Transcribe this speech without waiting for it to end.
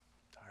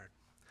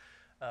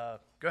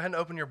Go ahead and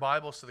open your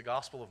Bibles to the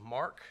Gospel of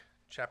Mark,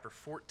 chapter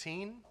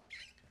 14.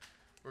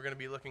 We're going to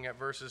be looking at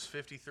verses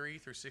 53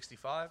 through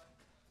 65.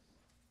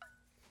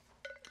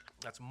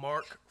 That's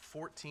Mark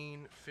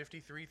 14,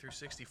 53 through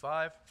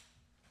 65.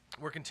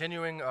 We're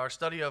continuing our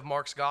study of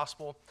Mark's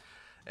Gospel,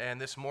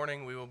 and this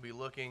morning we will be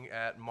looking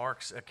at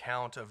Mark's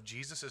account of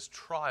Jesus'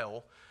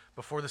 trial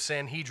before the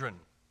Sanhedrin.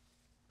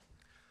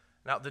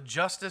 Now, the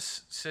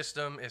justice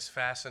system is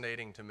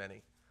fascinating to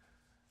many.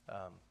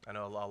 I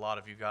know a lot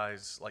of you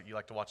guys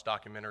like to watch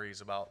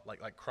documentaries about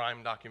like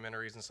crime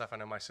documentaries and stuff. I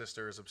know my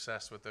sister is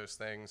obsessed with those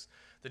things.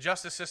 The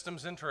justice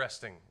system's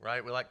interesting,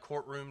 right? We like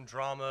courtroom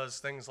dramas,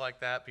 things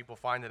like that. People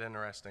find it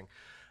interesting.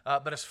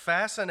 But as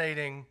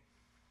fascinating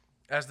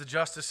as the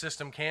justice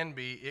system can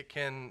be, it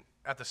can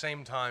at the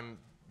same time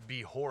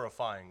be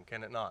horrifying,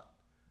 can it not?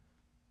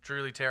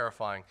 Truly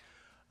terrifying.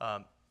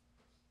 And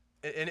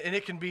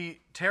it can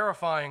be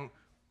terrifying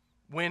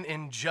when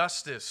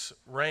injustice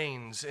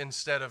reigns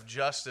instead of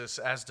justice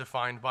as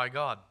defined by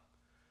God.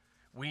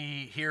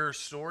 We hear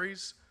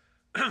stories,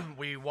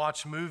 we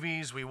watch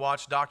movies, we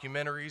watch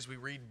documentaries, we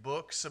read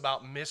books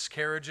about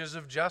miscarriages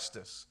of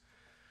justice.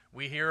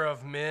 We hear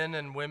of men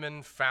and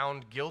women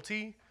found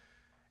guilty,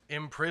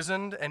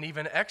 imprisoned, and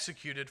even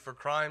executed for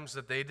crimes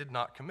that they did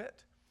not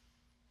commit.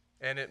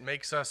 And it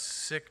makes us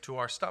sick to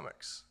our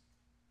stomachs.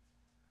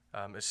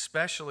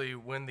 Especially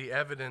when the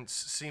evidence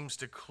seems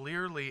to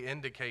clearly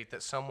indicate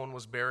that someone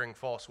was bearing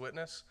false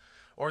witness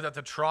or that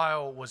the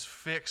trial was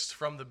fixed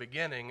from the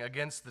beginning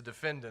against the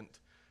defendant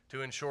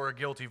to ensure a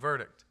guilty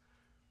verdict.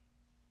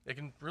 It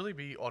can really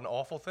be an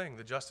awful thing.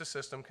 The justice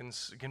system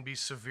can be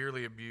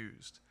severely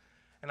abused.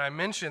 And I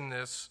mention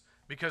this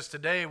because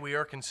today we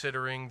are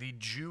considering the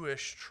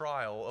Jewish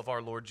trial of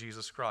our Lord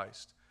Jesus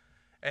Christ.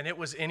 And it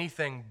was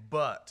anything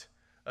but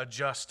a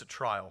just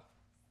trial.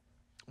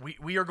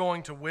 We are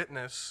going to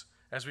witness,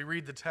 as we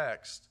read the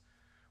text,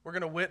 we're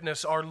going to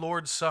witness our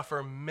Lord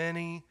suffer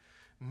many,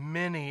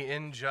 many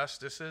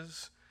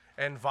injustices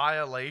and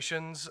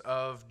violations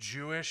of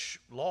Jewish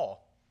law,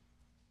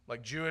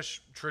 like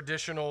Jewish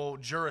traditional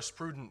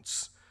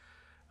jurisprudence.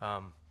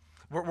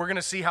 We're going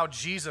to see how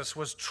Jesus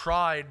was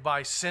tried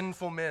by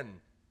sinful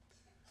men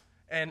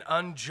and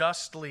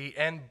unjustly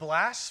and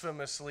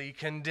blasphemously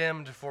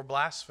condemned for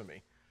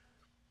blasphemy.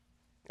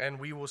 And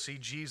we will see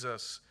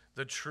Jesus,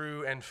 the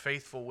true and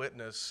faithful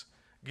witness,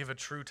 give a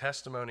true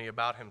testimony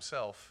about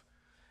himself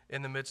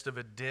in the midst of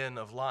a den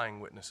of lying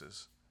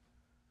witnesses.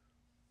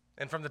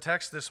 And from the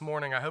text this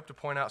morning, I hope to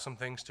point out some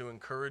things to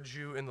encourage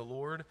you in the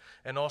Lord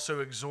and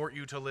also exhort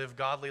you to live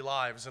godly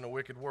lives in a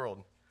wicked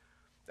world.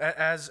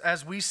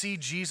 As we see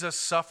Jesus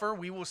suffer,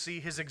 we will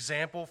see his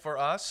example for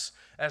us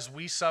as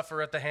we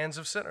suffer at the hands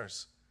of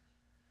sinners.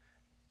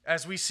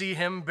 As we see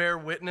him bear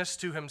witness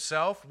to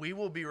himself, we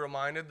will be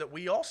reminded that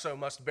we also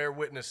must bear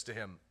witness to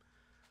him.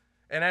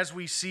 And as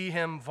we see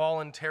him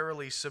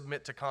voluntarily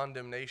submit to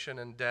condemnation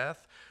and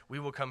death, we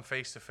will come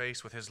face to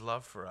face with his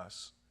love for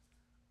us.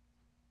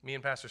 Me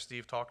and Pastor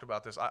Steve talked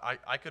about this.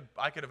 I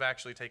could have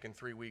actually taken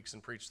 3 weeks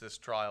and preached this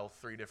trial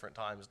 3 different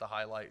times to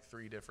highlight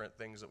 3 different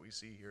things that we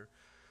see here.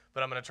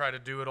 But I'm going to try to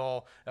do it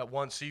all at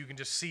once so you can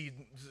just see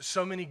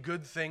so many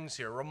good things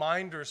here,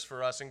 reminders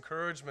for us,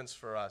 encouragements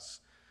for us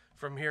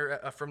from here,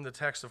 from the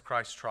text of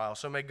Christ's trial.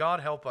 So may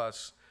God help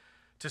us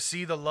to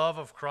see the love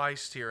of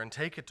Christ here and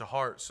take it to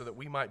heart so that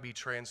we might be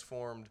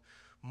transformed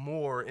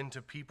more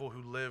into people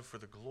who live for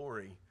the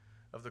glory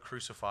of the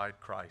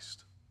crucified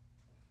Christ.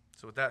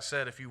 So with that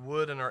said, if you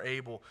would and are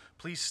able,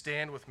 please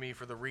stand with me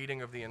for the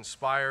reading of the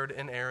inspired,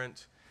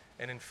 inerrant,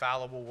 and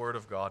infallible Word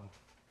of God.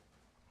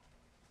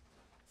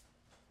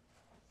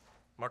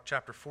 Mark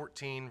chapter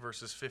 14,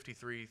 verses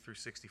 53 through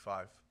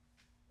 65.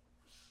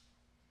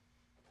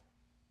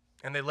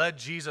 And they led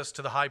Jesus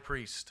to the high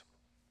priest.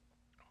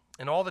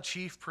 And all the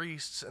chief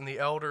priests and the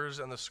elders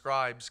and the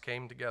scribes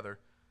came together.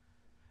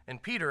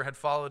 And Peter had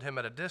followed him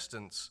at a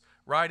distance,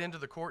 right into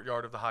the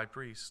courtyard of the high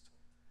priest.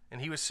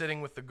 And he was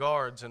sitting with the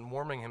guards and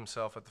warming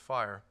himself at the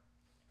fire.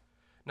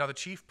 Now the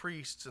chief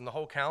priests and the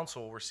whole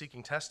council were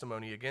seeking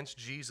testimony against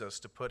Jesus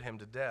to put him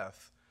to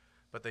death,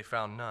 but they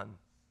found none.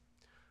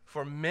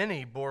 For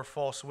many bore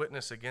false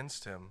witness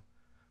against him,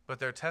 but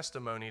their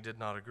testimony did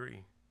not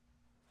agree.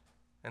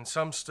 And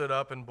some stood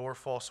up and bore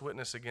false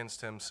witness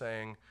against him,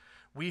 saying,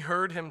 "We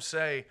heard him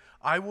say,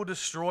 'I will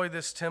destroy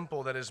this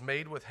temple that is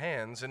made with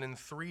hands, and in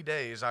 3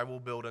 days I will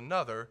build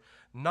another,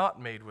 not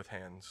made with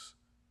hands.'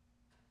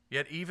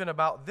 Yet even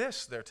about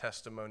this their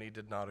testimony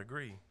did not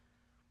agree."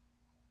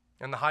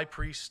 And the high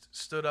priest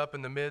stood up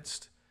in the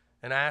midst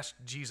and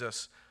asked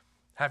Jesus,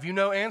 "Have you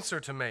no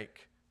answer to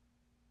make?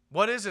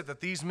 What is it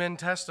that these men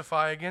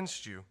testify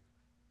against you?"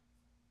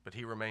 But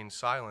he remained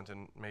silent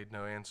and made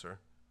no answer.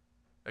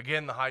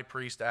 Again the high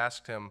priest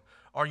asked him,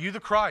 "Are you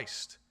the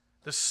Christ,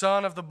 the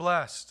Son of the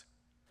Blessed?"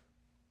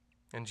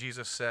 And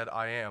Jesus said,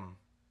 "I am,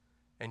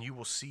 and you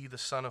will see the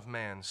Son of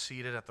Man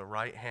seated at the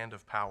right hand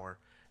of power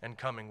and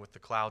coming with the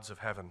clouds of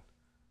heaven."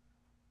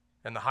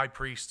 And the high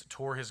priest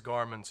tore his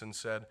garments and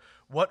said,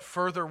 "What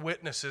further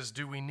witnesses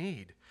do we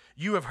need?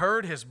 You have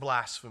heard his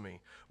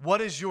blasphemy. What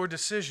is your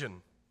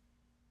decision?"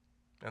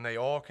 and they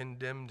all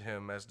condemned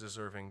him as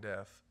deserving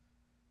death.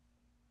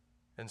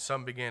 And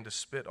some began to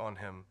spit on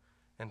him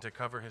and to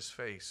cover his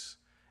face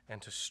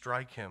and to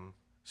strike him,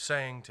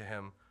 saying to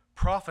him,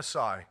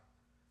 "Prophesy."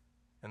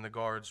 And the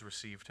guards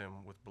received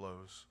him with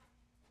blows.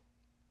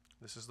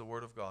 This is the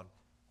word of God.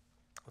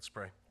 Let's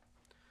pray.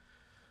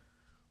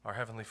 Our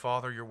Heavenly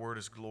Father, your word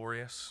is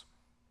glorious.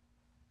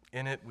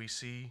 In it we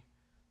see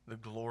the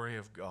glory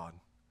of God.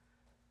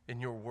 In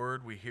your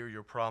word we hear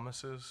your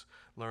promises,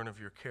 learn of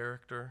your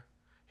character,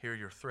 hear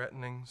your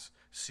threatenings,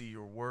 see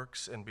your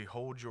works, and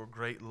behold your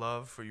great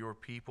love for your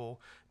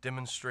people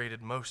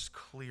demonstrated most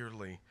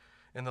clearly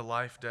in the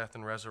life, death,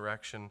 and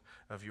resurrection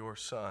of your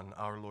Son,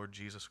 our Lord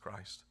Jesus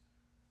Christ.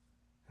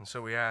 And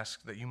so we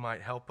ask that you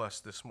might help us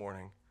this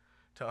morning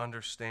to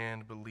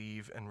understand,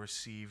 believe, and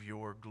receive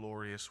your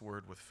glorious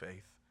word with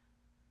faith.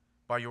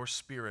 By your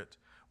Spirit,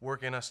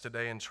 work in us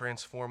today and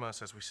transform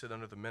us as we sit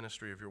under the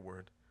ministry of your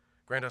word.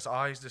 Grant us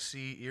eyes to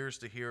see, ears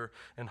to hear,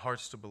 and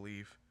hearts to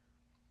believe.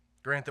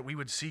 Grant that we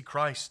would see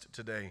Christ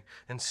today,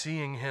 and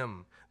seeing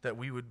him, that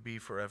we would be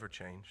forever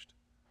changed.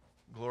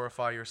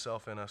 Glorify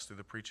yourself in us through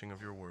the preaching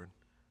of your word.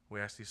 We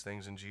ask these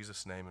things in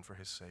Jesus' name and for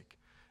his sake.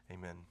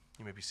 Amen.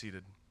 You may be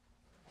seated.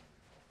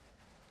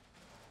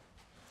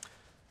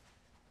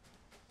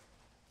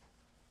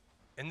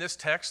 In this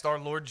text, our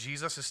Lord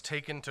Jesus is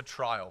taken to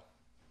trial.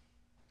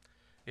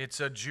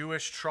 It's a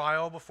Jewish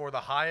trial before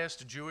the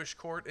highest Jewish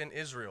court in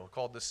Israel,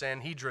 called the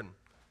Sanhedrin.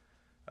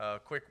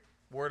 Quick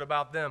word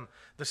about them.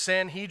 The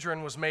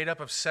Sanhedrin was made up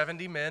of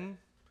 70 men.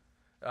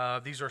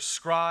 These are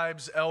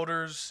scribes,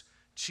 elders,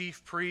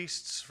 chief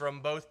priests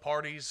from both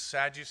parties,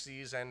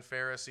 Sadducees and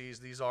Pharisees.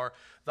 These are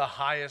the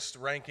highest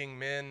ranking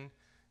men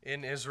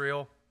in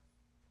Israel.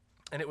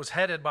 And it was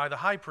headed by the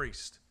high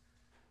priest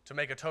to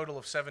make a total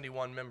of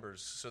 71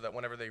 members so that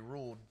whenever they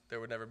ruled, there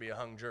would never be a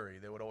hung jury.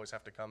 They would always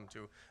have to come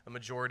to a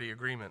majority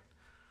agreement.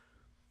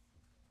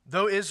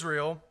 Though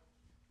Israel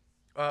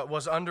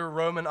was under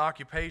Roman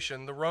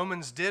occupation, the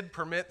Romans did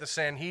permit the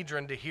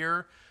Sanhedrin to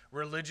hear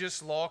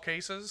religious law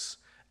cases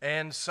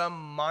and some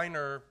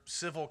minor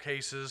civil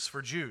cases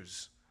for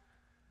Jews.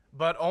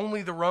 But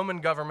only the Roman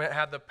government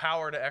had the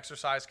power to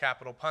exercise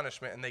capital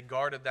punishment, and they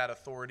guarded that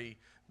authority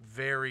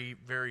very,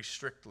 very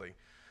strictly.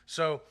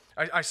 So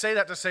I say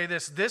that to say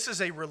this. This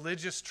is a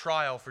religious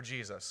trial for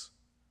Jesus.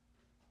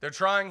 They're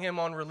trying him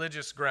on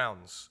religious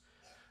grounds.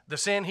 The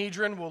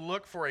Sanhedrin will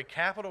look for a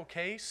capital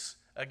case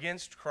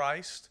against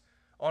Christ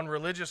on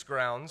religious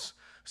grounds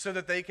so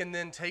that they can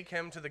then take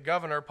him to the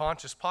governor,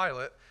 Pontius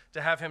Pilate,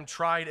 to have him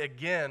tried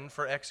again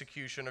for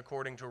execution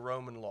according to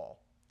Roman law.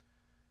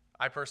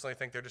 I personally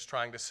think they're just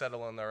trying to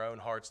settle in their own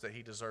hearts that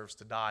he deserves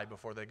to die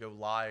before they go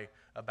lie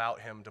about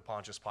him to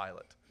Pontius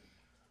Pilate.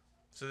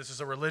 So this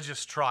is a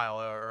religious trial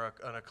or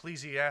an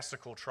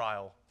ecclesiastical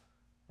trial,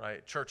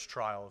 right? Church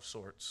trial of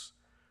sorts.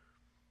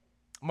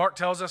 Mark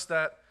tells us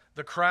that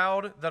the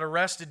crowd that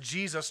arrested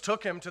Jesus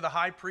took him to the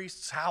high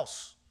priest's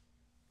house.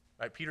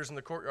 Right? Peter's in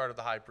the courtyard of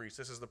the high priest.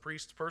 This is the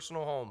priest's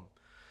personal home.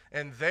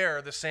 And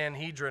there the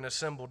Sanhedrin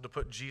assembled to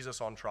put Jesus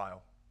on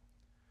trial.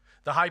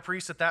 The high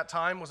priest at that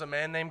time was a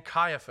man named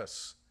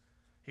Caiaphas.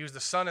 He was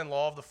the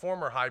son-in-law of the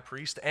former high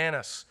priest,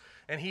 Annas,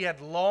 and he had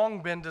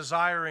long been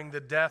desiring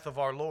the death of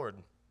our Lord.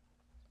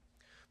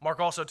 Mark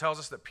also tells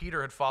us that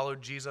Peter had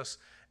followed Jesus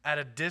at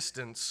a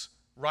distance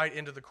right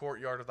into the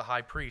courtyard of the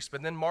high priest.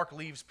 But then Mark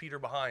leaves Peter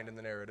behind in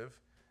the narrative,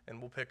 and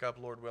we'll pick up,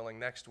 Lord willing,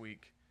 next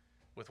week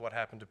with what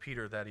happened to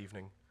Peter that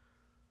evening.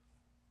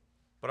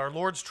 But our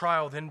Lord's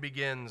trial then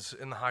begins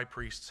in the high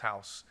priest's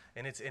house,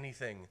 and it's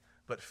anything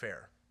but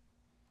fair.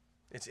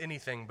 It's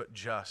anything but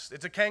just.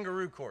 It's a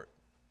kangaroo court,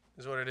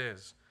 is what it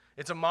is.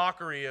 It's a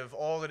mockery of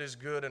all that is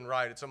good and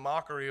right. It's a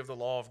mockery of the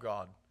law of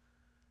God.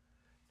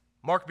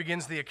 Mark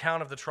begins the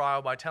account of the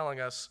trial by telling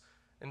us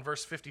in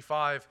verse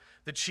 55,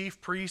 the chief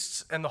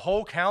priests and the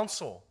whole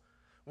council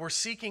were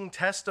seeking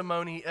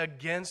testimony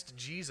against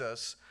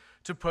Jesus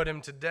to put him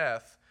to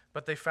death,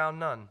 but they found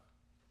none.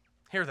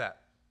 Hear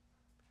that.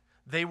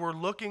 They were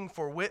looking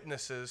for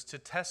witnesses to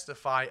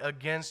testify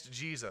against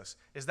Jesus.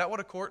 Is that what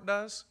a court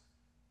does?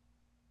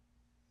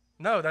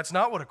 No, that's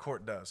not what a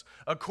court does.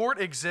 A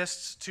court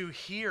exists to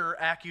hear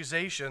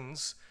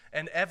accusations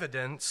and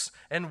evidence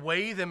and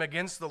weigh them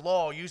against the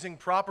law using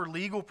proper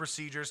legal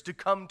procedures to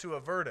come to a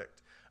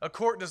verdict. A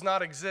court does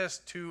not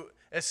exist to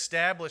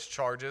establish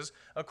charges.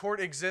 A court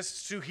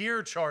exists to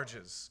hear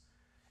charges.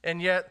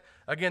 And yet,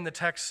 again, the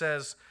text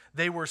says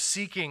they were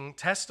seeking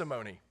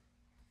testimony.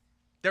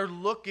 They're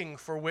looking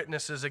for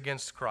witnesses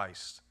against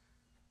Christ.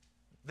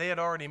 They had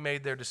already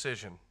made their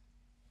decision.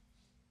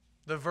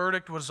 The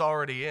verdict was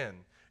already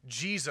in.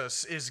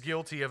 Jesus is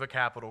guilty of a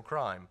capital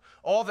crime.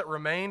 All that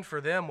remained for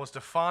them was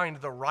to find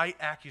the right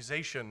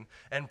accusation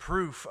and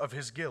proof of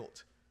his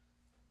guilt.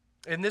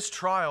 In this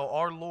trial,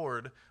 our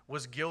Lord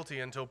was guilty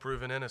until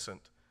proven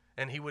innocent,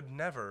 and he would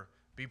never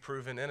be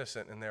proven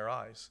innocent in their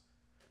eyes.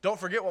 Don't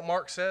forget what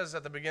Mark says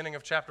at the beginning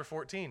of chapter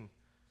 14.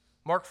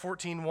 Mark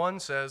 14:1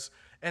 says,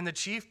 "And the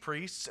chief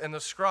priests and the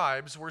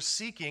scribes were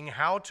seeking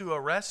how to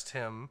arrest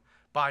him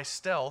by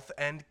stealth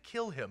and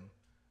kill him."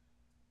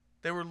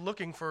 They were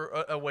looking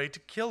for a way to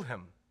kill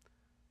him.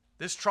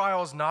 This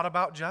trial is not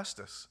about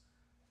justice.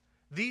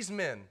 These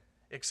men,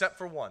 except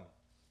for one,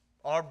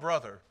 our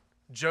brother,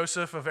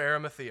 Joseph of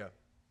Arimathea,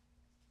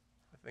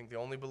 I think the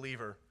only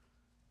believer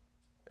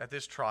at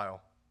this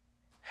trial,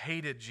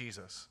 hated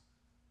Jesus.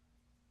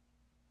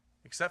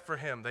 Except for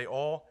him, they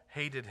all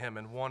hated him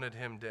and wanted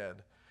him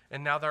dead.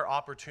 And now their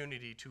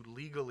opportunity to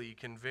legally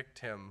convict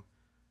him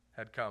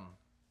had come.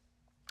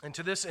 And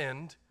to this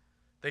end,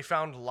 they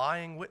found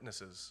lying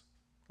witnesses.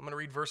 I'm going to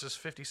read verses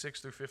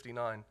 56 through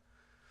 59.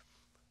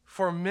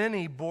 For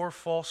many bore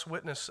false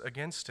witness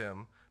against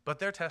him, but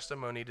their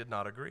testimony did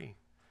not agree.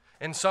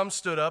 And some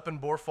stood up and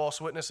bore false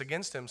witness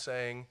against him,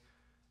 saying,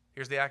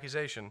 here's the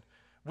accusation,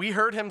 we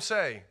heard him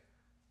say,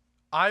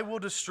 I will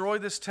destroy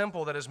this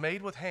temple that is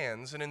made with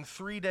hands, and in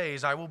 3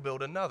 days I will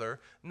build another,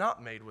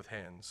 not made with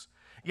hands.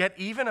 Yet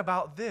even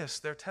about this,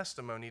 their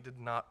testimony did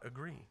not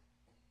agree.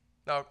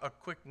 Now, a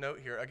quick note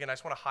here. Again, I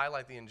just want to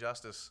highlight the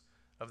injustice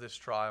of this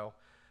trial.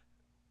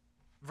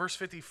 Verse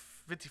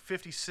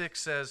 56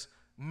 says,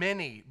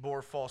 many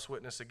bore false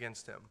witness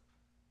against him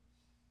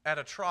at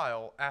a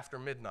trial after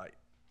midnight.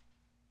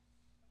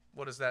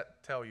 What does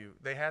that tell you?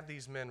 They had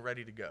these men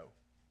ready to go.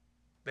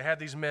 They had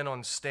these men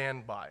on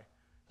standby.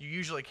 You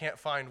usually can't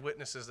find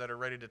witnesses that are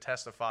ready to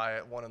testify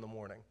at 1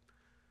 a.m.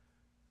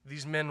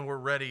 These men were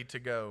ready to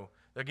go.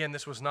 Again,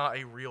 this was not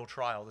a real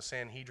trial. The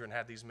Sanhedrin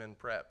had these men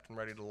prepped and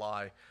ready to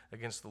lie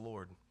against the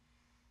Lord.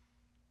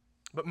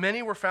 But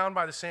many were found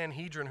by the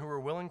Sanhedrin who were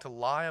willing to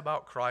lie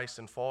about Christ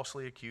and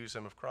falsely accuse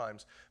him of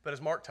crimes. But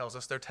as Mark tells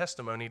us, their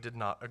testimony did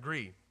not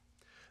agree.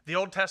 The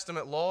Old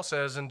Testament law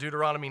says in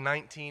Deuteronomy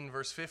 19,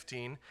 verse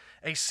 15,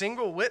 a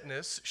single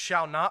witness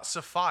shall not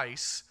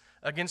suffice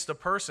against a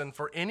person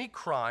for any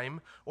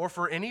crime or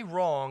for any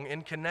wrong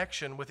in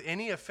connection with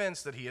any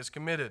offense that he has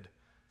committed.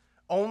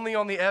 Only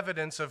on the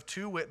evidence of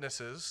 2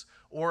 witnesses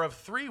or of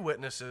 3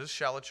 witnesses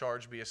shall a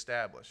charge be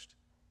established.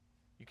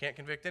 You can't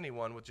convict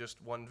anyone with just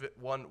one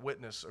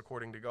witness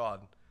according to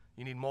God.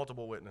 You need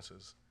multiple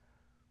witnesses.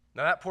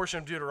 Now that portion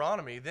of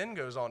Deuteronomy then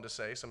goes on to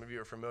say, some of you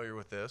are familiar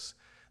with this,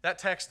 that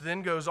text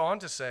then goes on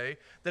to say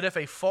that if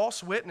a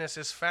false witness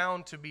is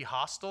found to be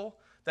hostile,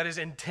 that is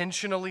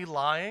intentionally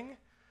lying,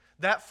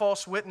 that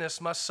false witness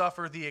must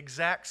suffer the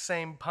exact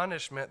same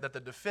punishment that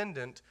the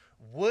defendant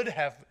would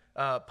have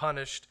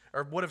punished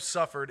or would have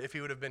suffered if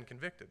he would have been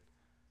convicted.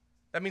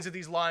 That means that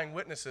these lying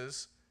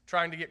witnesses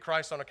trying to get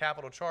Christ on a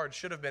capital charge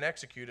should have been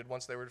executed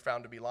once they were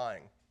found to be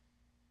lying.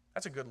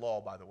 That's a good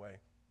law, by the way.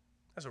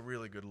 That's a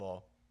really good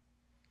law.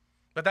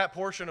 But that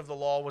portion of the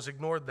law was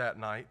ignored that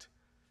night,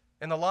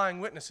 and the lying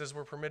witnesses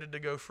were permitted to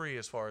go free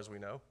as far as we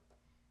know.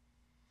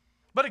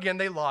 But again,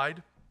 they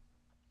lied,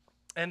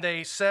 and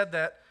they said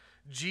that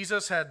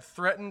Jesus had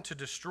threatened to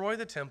destroy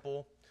the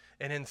temple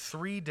and in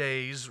 3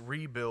 days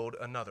rebuild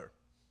another.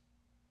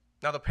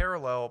 Now, the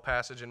parallel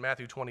passage in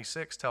Matthew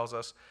 26 tells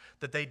us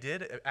that they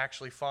did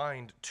actually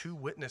find 2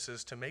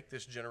 witnesses to make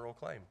this general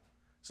claim.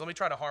 So let me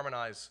try to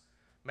harmonize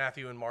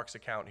Matthew and Mark's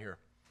account here.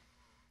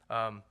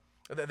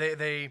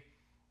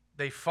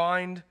 They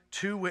find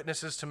 2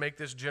 witnesses to make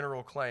this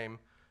general claim.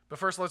 But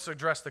first, let's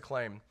address the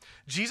claim.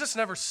 Jesus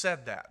never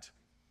said that.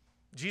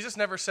 Jesus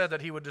never said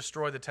that he would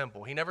destroy the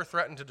temple. He never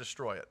threatened to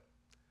destroy it.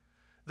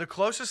 The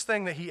closest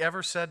thing that he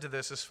ever said to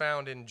this is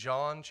found in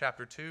John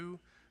chapter 2,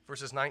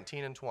 verses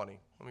 19 and 20.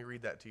 Let me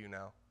read that to you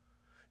now.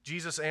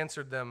 Jesus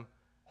answered them,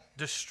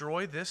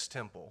 destroy this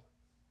temple,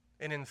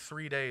 and in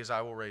 3 days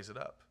I will raise it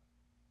up.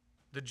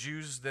 The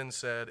Jews then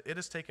said, it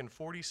has taken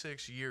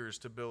 46 years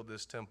to build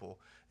this temple,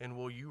 and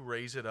will you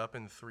raise it up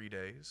in 3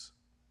 days?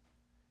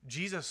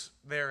 Jesus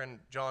there in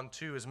John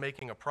 2 is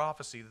making a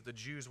prophecy that the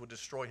Jews would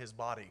destroy his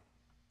body.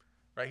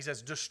 Right? He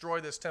says, destroy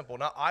this temple.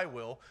 Not I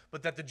will,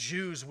 but that the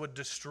Jews would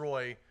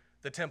destroy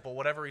the temple,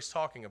 whatever he's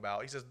talking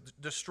about. He says,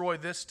 destroy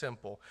this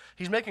temple.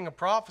 He's making a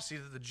prophecy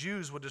that the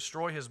Jews would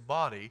destroy his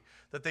body,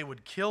 that they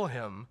would kill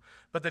him,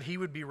 but that he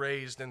would be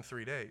raised in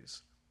 3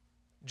 days.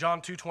 John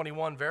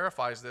 2:21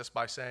 verifies this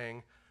by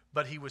saying,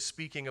 but he was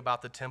speaking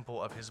about the temple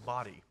of his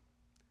body.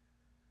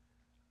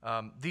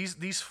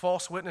 These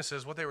false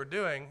witnesses, what they were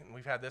doing, and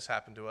we've had this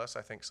happen to us,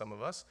 I think some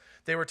of us,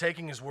 they were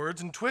taking his words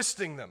and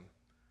twisting them.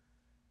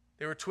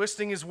 They were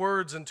twisting his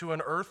words into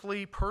an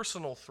earthly,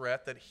 personal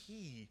threat that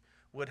he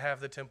would have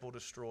the temple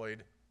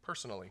destroyed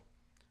personally.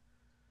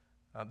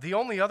 The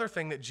only other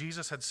thing that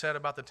Jesus had said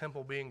about the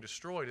temple being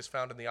destroyed is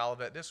found in the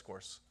Olivet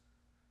Discourse.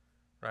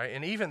 Right?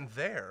 And even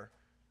there,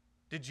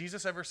 did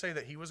Jesus ever say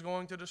that he was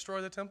going to destroy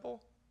the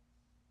temple?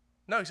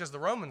 No, he says the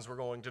Romans were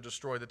going to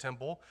destroy the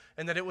temple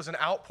and that it was an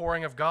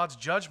outpouring of God's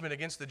judgment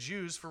against the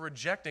Jews for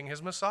rejecting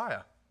his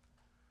Messiah.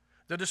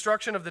 The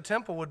destruction of the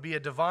temple would be a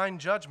divine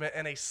judgment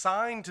and a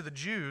sign to the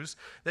Jews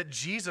that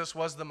Jesus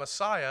was the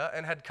Messiah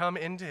and had come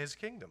into his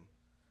kingdom.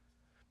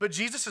 But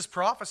Jesus'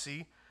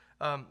 prophecy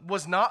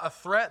was not a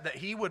threat that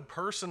he would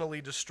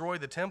personally destroy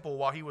the temple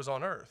while he was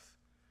on earth.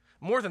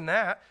 More than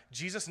that,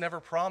 Jesus never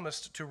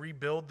promised to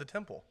rebuild the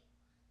temple.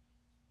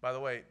 By the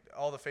way,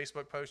 all the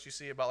Facebook posts you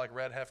see about like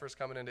red heifers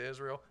coming into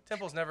Israel,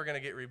 temple's never going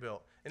to get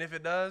rebuilt. And if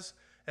it does,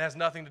 it has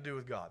nothing to do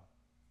with God.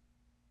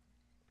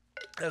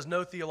 has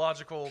no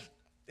theological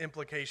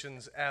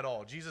implications at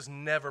all. Jesus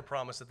never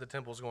promised that the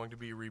temple is going to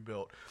be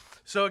rebuilt.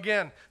 So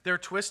again, they're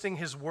twisting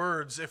his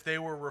words if they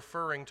were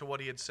referring to what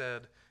he had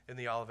said in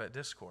the Olivet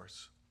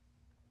Discourse.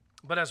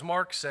 But as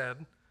Mark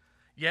said,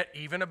 yet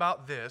even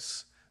about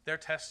this, their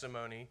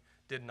testimony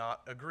did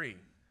not agree.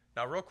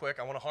 Now, real quick,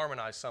 I want to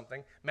harmonize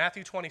something.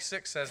 Matthew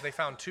 26 says they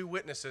found two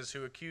witnesses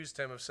who accused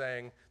him of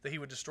saying that he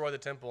would destroy the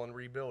temple and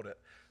rebuild it.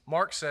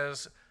 Mark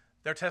says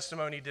their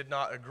testimony did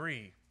not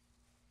agree.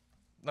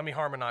 Let me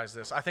harmonize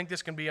this. I think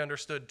this can be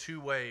understood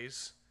two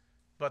ways,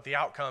 but the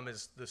outcome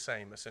is the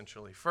same,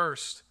 essentially.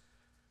 First,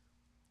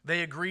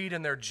 they agreed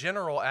in their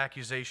general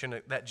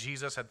accusation that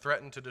Jesus had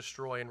threatened to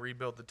destroy and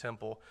rebuild the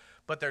temple,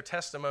 but their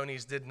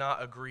testimonies did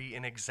not agree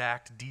in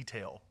exact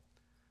detail.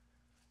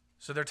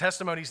 So their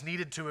testimonies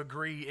needed to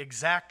agree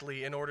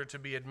exactly in order to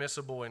be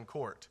admissible in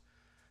court.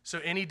 So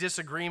any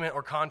disagreement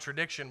or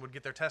contradiction would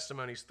get their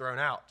testimonies thrown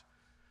out.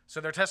 So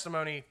their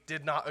testimony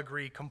did not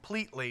agree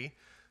completely,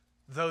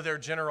 though their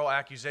general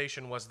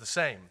accusation was the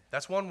same.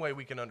 That's one way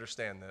we can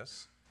understand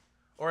this.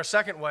 Or a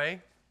second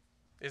way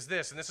is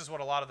this, and this is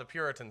what a lot of the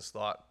Puritans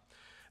thought.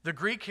 The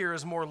Greek here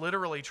is more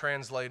literally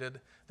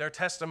translated, their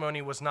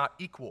testimony was not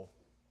equal.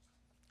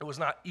 It was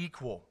not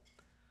equal.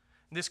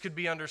 This could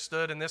be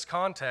understood in this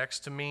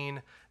context to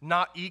mean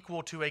not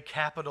equal to a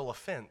capital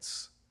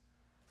offense.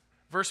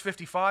 Verse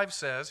 55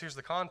 says, here's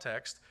the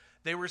context,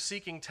 they were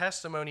seeking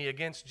testimony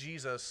against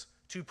Jesus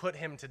to put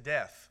him to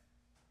death.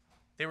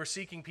 They were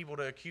seeking people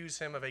to accuse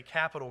him of a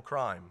capital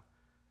crime.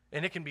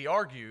 And it can be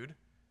argued,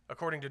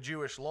 according to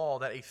Jewish law,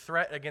 that a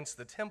threat against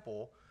the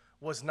temple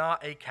was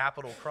not a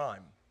capital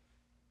crime.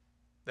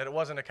 That it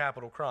wasn't a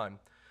capital crime.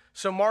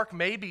 So Mark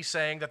may be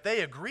saying that they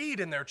agreed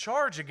in their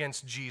charge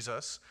against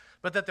Jesus,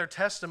 but that their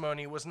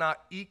testimony was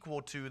not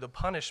equal to the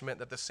punishment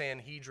that the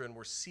Sanhedrin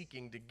were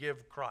seeking to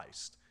give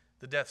Christ,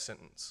 the death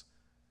sentence.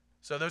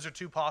 So those are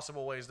two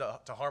possible ways to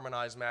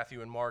harmonize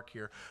Matthew and Mark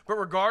here. But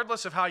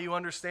regardless of how you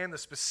understand the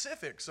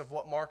specifics of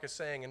what Mark is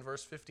saying in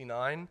verse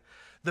 59,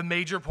 the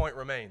major point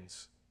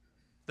remains.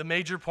 The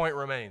major point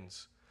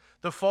remains.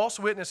 The false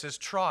witnesses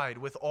tried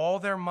with all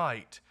their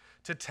might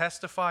to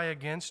testify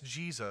against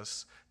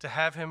Jesus, to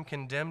have him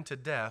condemned to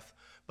death,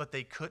 but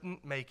they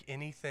couldn't make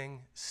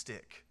anything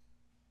stick.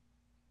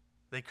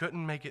 They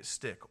couldn't make it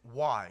stick.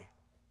 Why?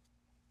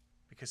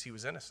 Because he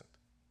was innocent.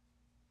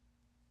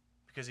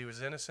 Because he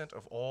was innocent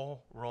of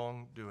all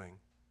wrongdoing.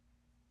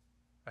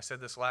 I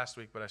said this last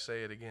week, but I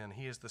say it again.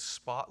 He is the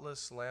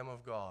spotless Lamb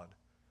of God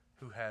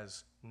who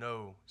has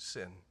no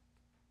sin.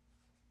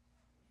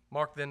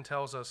 Mark then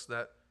tells us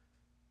that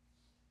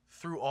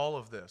through all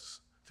of this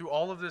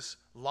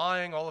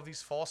lying, all of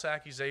these false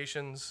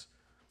accusations,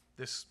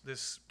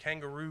 this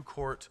kangaroo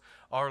court,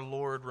 our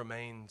Lord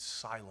remained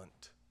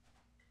silent.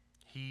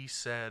 He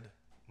said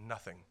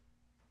nothing.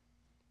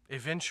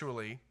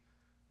 Eventually,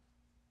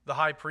 the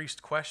high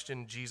priest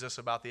questioned Jesus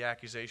about the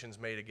accusations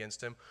made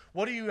against him.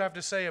 What do you have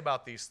to say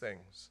about these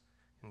things?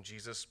 And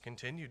Jesus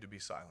continued to be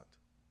silent.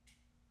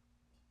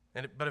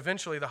 But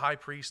eventually, the high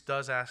priest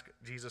does ask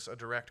Jesus a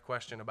direct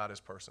question about his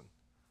person.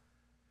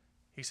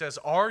 He says,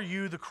 "Are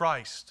you the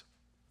Christ,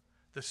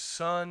 the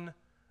Son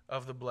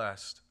of the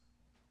Blessed?"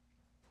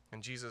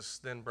 And Jesus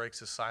then breaks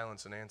his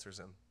silence and answers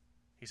him.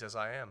 He says,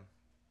 I am.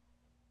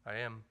 I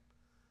am.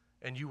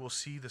 And you will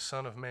see the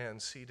Son of Man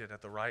seated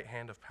at the right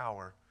hand of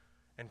power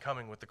and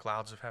coming with the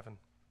clouds of heaven.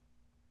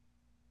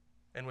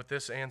 And with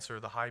this answer,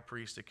 the high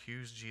priest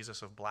accused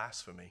Jesus of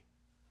blasphemy.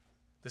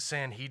 The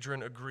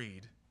Sanhedrin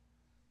agreed,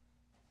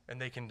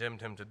 and they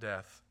condemned him to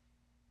death.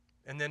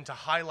 And then to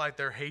highlight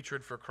their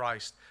hatred for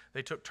Christ,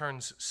 they took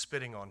turns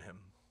spitting on him.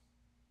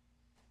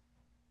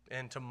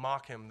 And to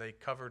mock him, they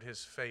covered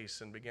his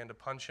face and began to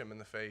punch him in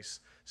the face,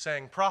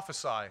 saying,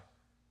 "Prophesy."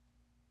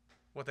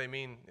 What they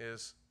mean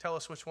is, tell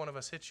us which one of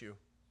us hit you.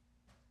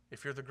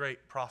 If you're the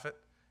great prophet,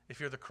 if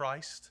you're the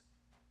Christ,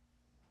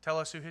 tell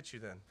us who hit you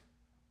then.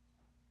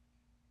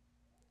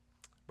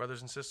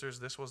 Brothers and sisters,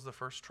 this was the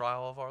first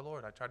trial of our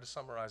Lord. I tried to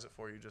summarize it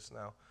for you just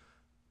now.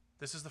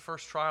 This is the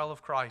first trial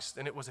of Christ,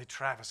 and it was a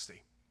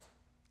travesty.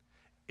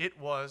 It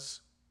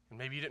was, and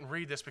maybe you didn't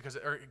read this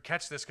or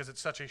catch this because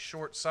it's such a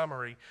short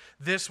summary,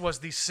 this was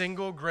the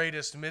single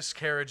greatest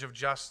miscarriage of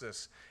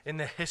justice in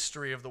the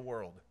history of the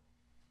world.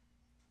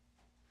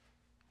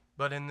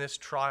 But in this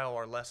trial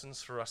are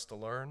lessons for us to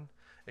learn,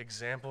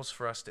 examples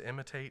for us to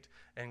imitate,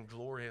 and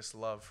glorious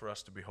love for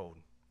us to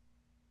behold.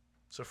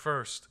 So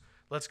first,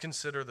 let's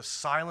consider the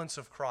silence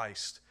of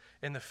Christ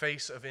in the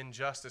face of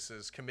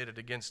injustices committed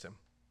against him.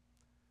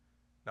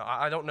 Now,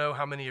 I don't know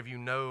how many of you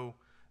know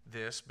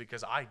this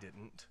because I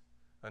didn't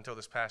until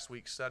this past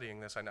week studying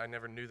this. I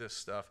never knew this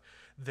stuff.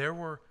 There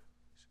were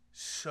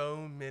so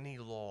many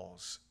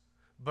laws,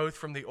 both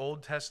from the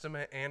Old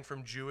Testament and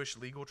from Jewish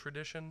legal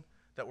tradition,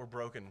 that were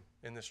broken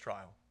in this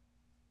trial.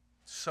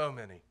 So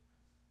many.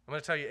 I'm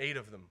going to tell you 8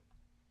 of them.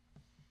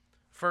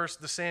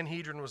 First, the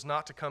Sanhedrin was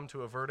not to come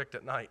to a verdict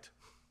at night,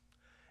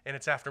 and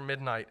it's after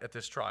midnight at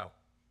this trial.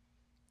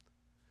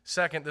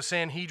 Second, the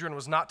Sanhedrin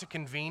was not to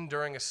convene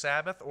during a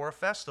Sabbath or a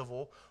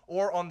festival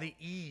or on the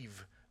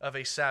eve of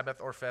a Sabbath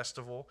or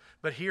festival,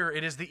 but here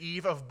it is the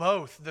eve of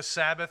both the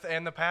Sabbath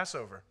and the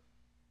Passover.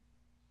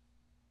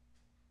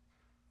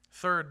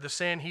 Third, the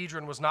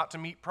Sanhedrin was not to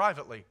meet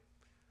privately.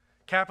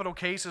 Capital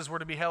cases were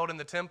to be held in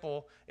the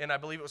temple, and I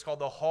believe it was called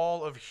the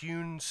Hall of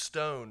Hewn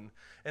Stone,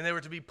 and they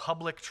were to be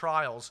public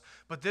trials.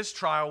 But this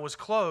trial was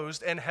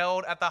closed and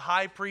held at the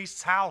high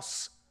priest's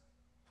house.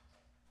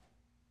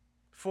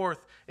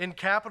 Fourth, in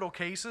capital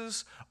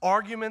cases,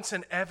 arguments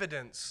and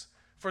evidence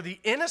for the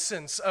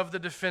innocence of the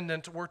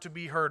defendant were to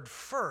be heard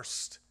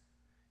first,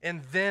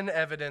 and then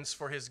evidence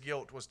for his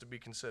guilt was to be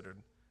considered.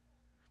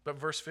 But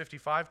verse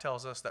 55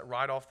 tells us that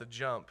right off the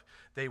jump,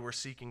 they were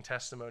seeking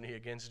testimony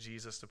against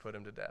Jesus to put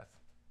him to death.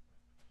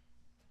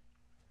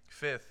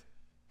 Fifth,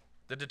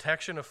 the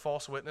detection of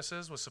false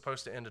witnesses was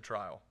supposed to end a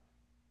trial.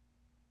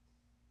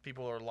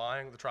 People are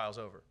lying, the trial's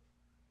over.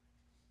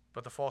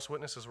 But the false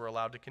witnesses were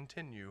allowed to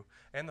continue,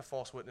 and the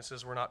false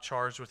witnesses were not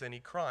charged with any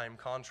crime,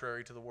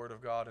 contrary to the word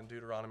of God in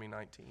Deuteronomy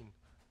 19.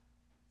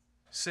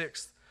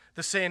 Sixth,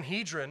 the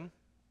Sanhedrin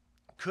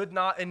could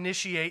not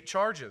initiate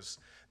charges.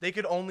 They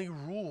could only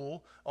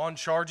rule on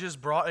charges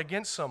brought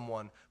against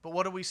someone. But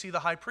what do we see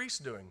the high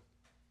priest doing?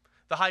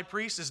 The high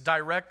priest is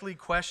directly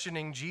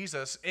questioning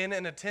Jesus in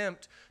an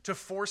attempt to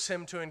force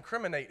him to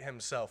incriminate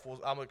himself.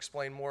 I'll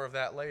explain more of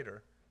that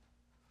later.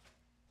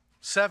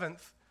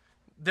 Seventh,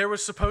 there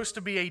was supposed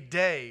to be a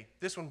day.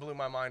 This one blew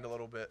my mind a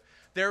little bit.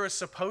 There was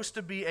supposed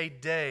to be a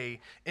day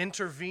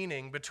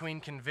intervening between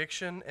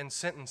conviction and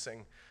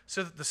sentencing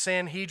so that the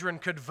Sanhedrin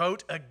could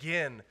vote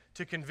again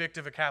to convict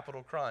of a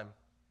capital crime.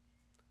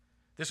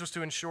 This was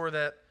to ensure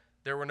that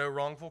there were no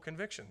wrongful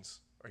convictions.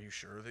 Are you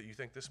sure that you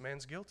think this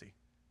man's guilty?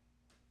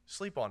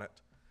 Sleep on it.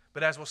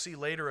 But as we'll see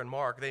later in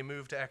Mark, they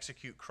moved to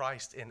execute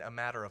Christ in a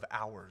matter of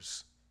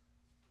hours.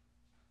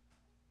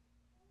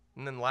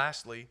 And then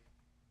lastly,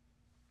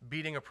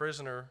 beating a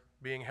prisoner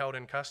being held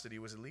in custody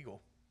was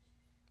illegal.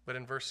 But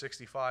in verse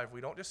 65,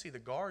 we don't just see the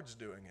guards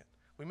doing it.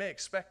 We may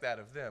expect that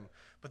of them,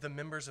 but the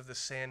members of the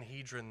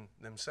Sanhedrin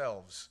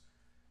themselves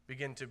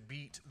begin to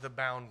beat the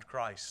bound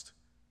Christ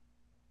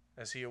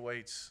as he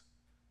awaits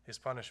his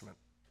punishment.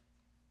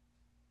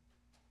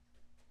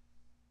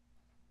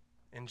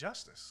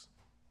 Injustice.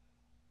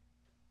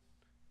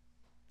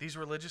 These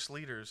religious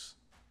leaders,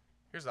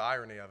 here's the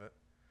irony of it.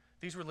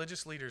 These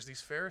religious leaders,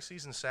 these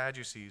Pharisees and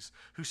Sadducees,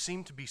 who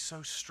seem to be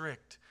so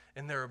strict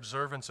in their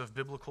observance of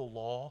biblical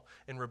law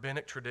and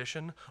rabbinic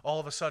tradition, all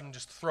of a sudden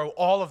just throw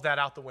all of that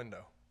out the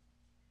window.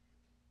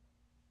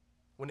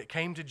 When it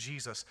came to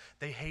Jesus,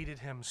 they hated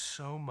him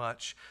so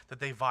much that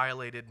they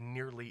violated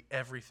nearly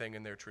everything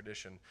in their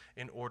tradition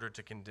in order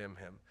to condemn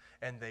him.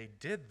 And they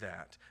did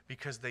that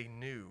because they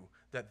knew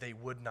that they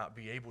would not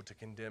be able to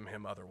condemn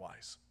him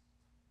otherwise.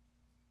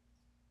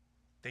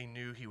 They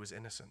knew he was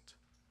innocent.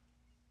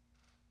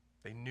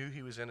 They knew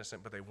he was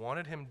innocent, but they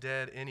wanted him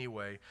dead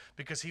anyway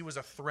because he was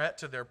a threat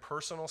to their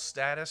personal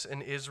status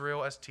in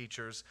Israel as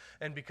teachers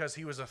and because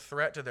he was a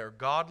threat to their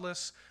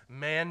godless,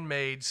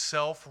 man-made,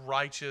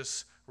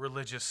 self-righteous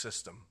religious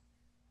system.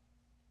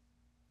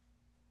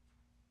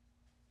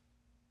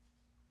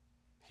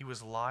 He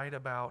was lied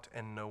about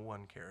and no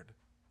one cared.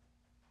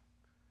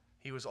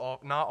 He was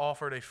not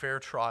offered a fair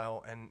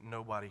trial and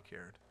nobody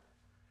cared.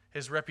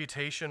 His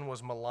reputation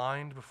was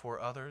maligned before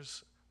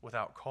others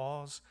without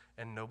cause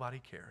and nobody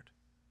cared.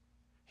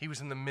 He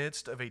was in the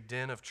midst of a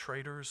den of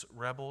traitors,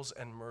 rebels,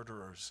 and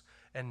murderers,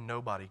 and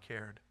nobody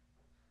cared.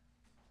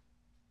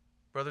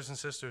 Brothers and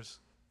sisters,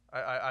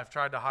 I've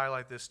tried to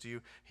highlight this to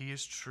you. He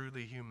is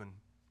truly human.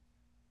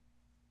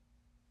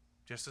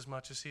 Just as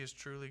much as he is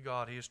truly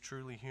God, he is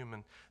truly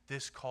human.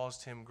 This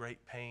caused him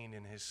great pain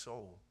in his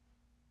soul.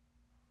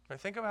 Now,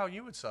 think of how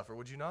you would suffer,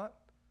 would you not?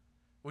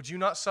 Would you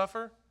not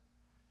suffer?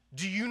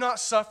 Do you not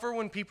suffer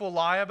when people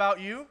lie about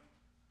you?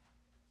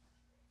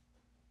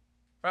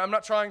 I'm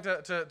not trying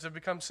to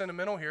become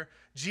sentimental here.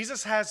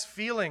 Jesus has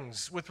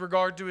feelings with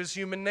regard to his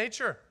human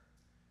nature.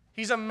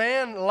 He's a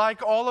man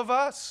like all of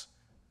us.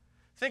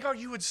 Think how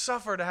you would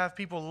suffer to have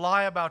people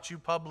lie about you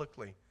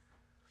publicly.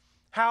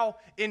 How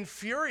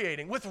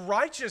infuriating, with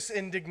righteous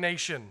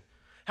indignation,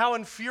 how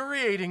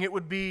infuriating it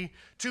would be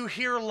to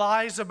hear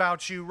lies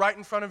about you right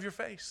in front of your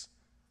face.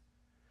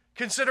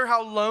 Consider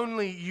how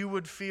lonely you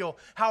would feel,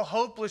 how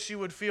hopeless you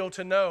would feel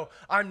to know,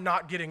 I'm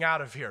not getting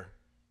out of here.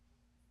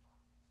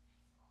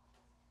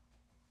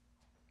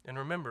 And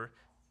remember,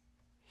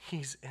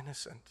 he's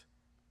innocent.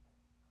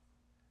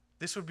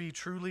 This would be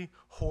truly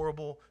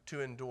horrible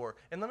to endure.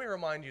 And let me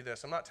remind you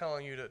this. I'm not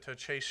telling you to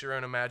chase your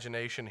own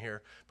imagination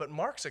here, but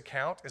Mark's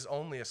account is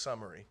only a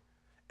summary.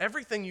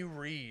 Everything you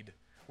read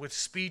with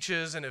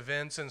speeches and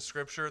events in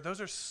Scripture,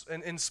 those are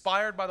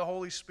inspired by the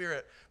Holy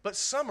Spirit, but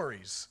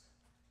summaries.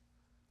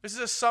 This is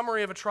a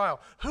summary of a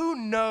trial. Who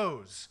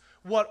knows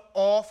what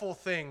awful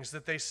things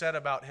that they said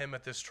about him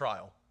at this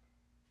trial?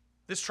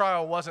 This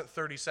trial wasn't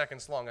 30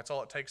 seconds long. That's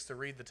all it takes to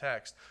read the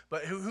text.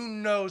 But who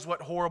knows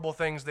what horrible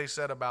things they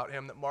said about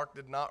him that Mark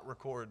did not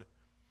record?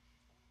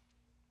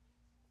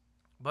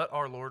 But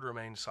our Lord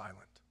remained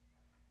silent.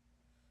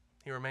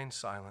 He remained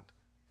silent.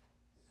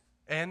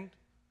 And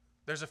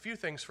There's a few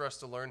things for us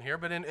to learn here,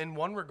 but in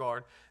one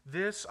regard,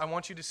 this, I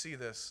want you to see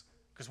this,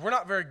 because we're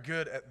not very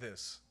good at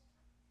this.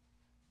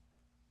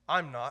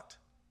 I'm not.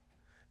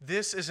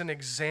 This is an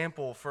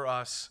example for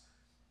us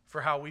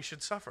for how we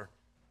should suffer.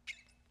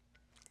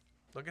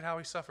 Look at how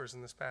he suffers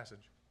in this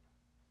passage.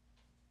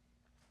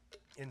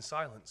 In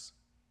silence.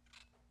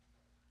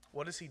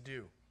 What does he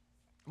do?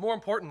 More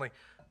importantly,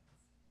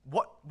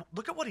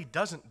 look at what he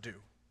doesn't do.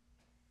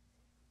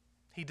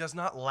 He does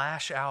not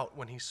lash out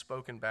when he's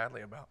spoken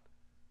badly about.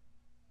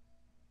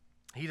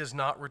 He does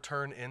not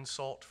return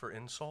insult for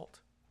insult.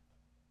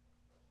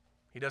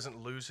 He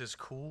doesn't lose his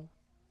cool.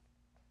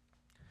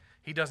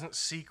 He doesn't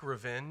seek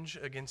revenge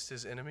against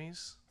his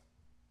enemies.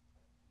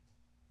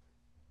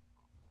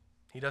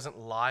 He doesn't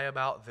lie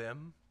about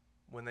them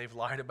when they've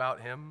lied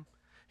about him.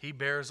 He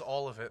bears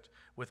all of it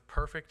with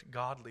perfect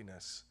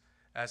godliness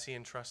as he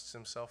entrusts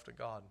himself to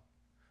God.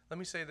 Let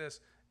me say this.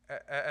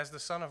 As the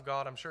Son of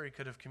God, I'm sure he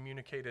could have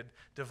communicated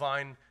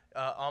divine,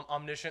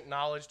 omniscient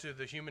knowledge to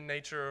the human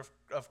nature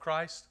of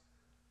Christ.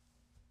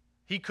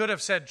 He could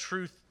have said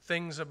truth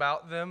things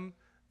about them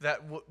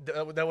that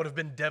would have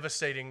been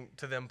devastating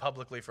to them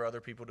publicly for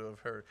other people to have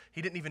heard.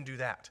 He didn't even do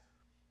that.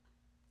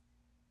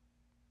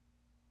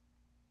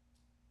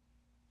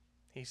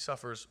 He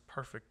suffers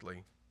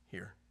perfectly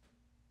here.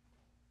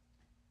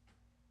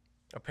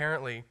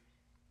 Apparently,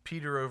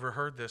 Peter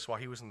overheard this while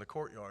he was in the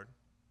courtyard,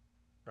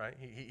 right?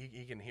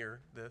 He can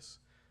hear this.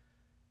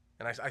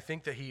 And I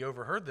think that he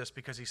overheard this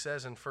because he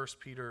says in 1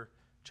 Peter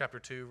chapter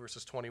 2,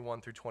 verses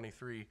 21 through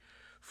 23,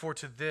 "For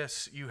to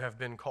this you have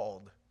been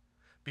called,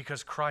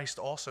 because Christ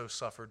also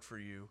suffered for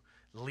you,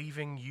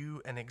 leaving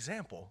you an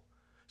example,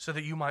 so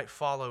that you might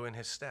follow in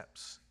his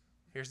steps."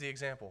 Here's the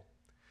example.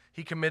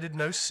 He committed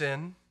no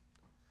sin,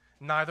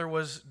 neither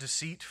was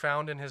deceit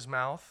found in his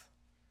mouth.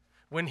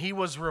 When he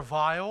was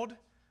reviled,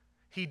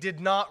 he did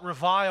not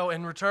revile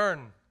in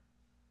return.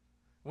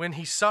 When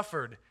he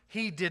suffered,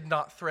 he did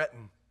not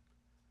threaten,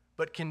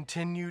 but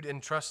continued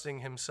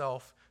entrusting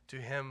himself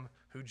to him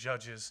who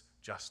judges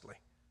justly.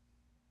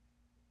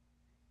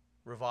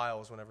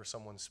 Reviles whenever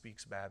someone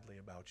speaks badly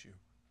about you.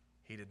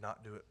 He did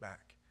not do it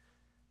back.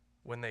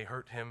 When they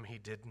hurt him, he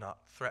did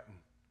not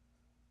threaten,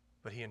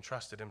 but he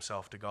entrusted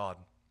himself to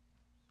God.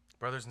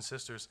 Brothers and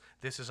sisters,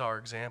 this is our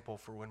example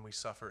for when we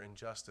suffer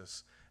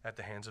injustice at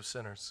the hands of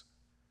sinners.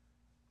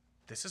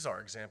 This is our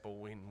example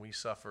when we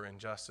suffer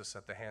injustice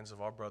at the hands of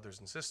our brothers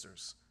and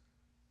sisters.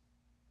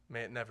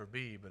 May it never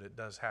be, but it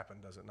does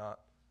happen, does it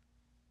not?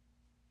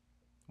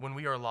 When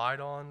we are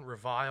lied on,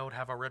 reviled,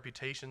 have our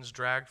reputations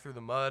dragged through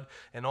the mud,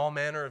 and all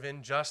manner of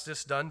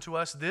injustice done to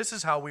us, this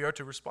is how we are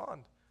to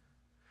respond.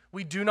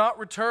 We do not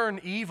return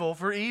evil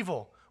for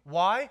evil.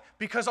 Why?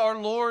 Because our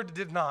Lord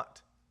did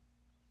not.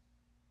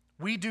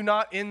 We do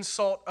not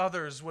insult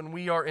others when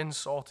we are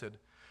insulted.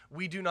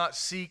 We do not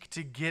seek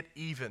to get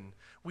even.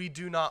 We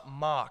do not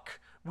mock.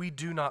 We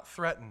do not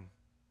threaten.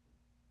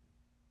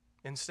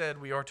 Instead,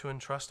 we are to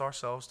entrust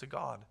ourselves to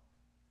God.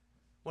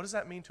 What does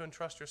that mean, to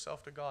entrust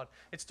yourself to God?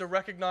 It's to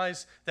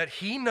recognize that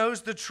he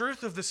knows the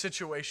truth of the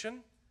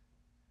situation.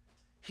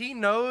 He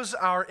knows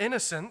our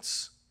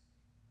innocence.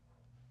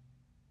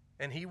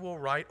 And he will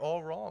right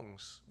all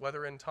wrongs,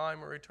 whether in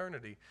time or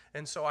eternity.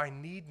 And so I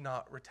need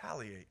not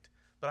retaliate,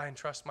 but I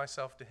entrust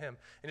myself to him.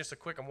 And just a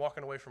quick, I'm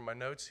walking away from my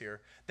notes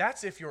here.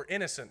 That's if you're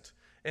innocent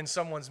and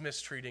someone's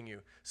mistreating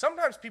you.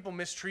 Sometimes people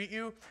mistreat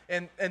you,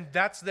 and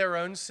that's their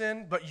own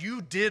sin, but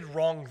you did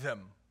wrong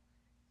them.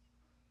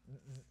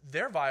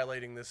 They're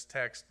violating this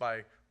text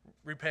by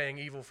repaying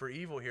evil for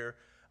evil here,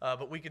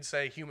 but we could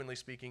say, humanly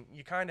speaking,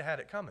 you kind of had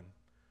it coming.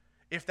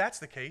 If that's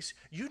the case,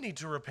 you need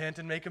to repent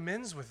and make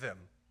amends with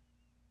them,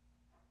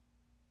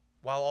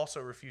 while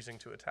also refusing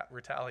to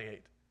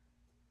retaliate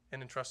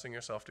and entrusting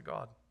yourself to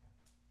God.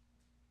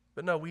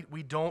 But no,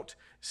 we don't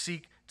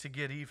seek to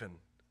get even.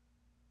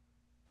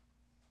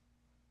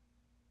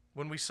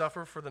 When we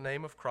suffer for the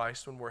name of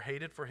Christ, when we're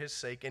hated for his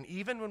sake, and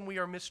even when we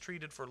are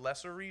mistreated for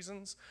lesser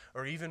reasons,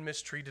 or even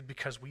mistreated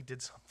because we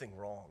did something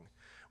wrong,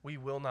 we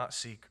will not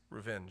seek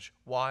revenge.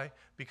 Why?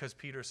 Because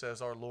Peter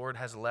says our Lord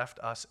has left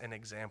us an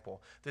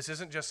example. This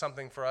isn't just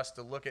something for us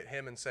to look at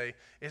him and say,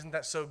 isn't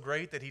that so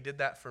great that he did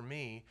that for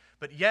me?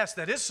 But yes,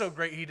 that is so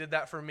great he did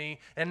that for me,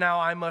 and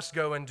now I must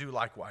go and do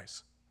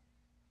likewise.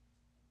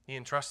 He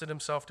entrusted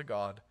himself to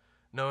God,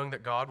 knowing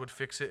that God would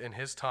fix it in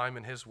his time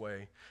and his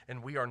way,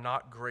 and we are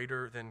not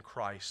greater than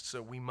Christ,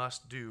 so we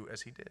must do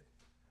as he did.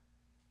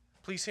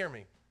 Please hear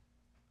me.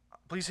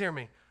 Please hear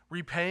me.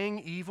 Repaying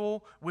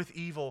evil with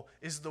evil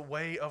is the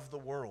way of the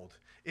world.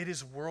 It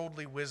is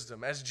worldly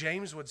wisdom. As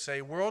James would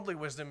say, worldly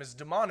wisdom is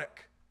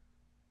demonic.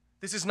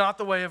 This is not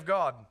the way of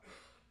God.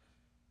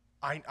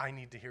 I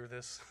need to hear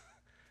this.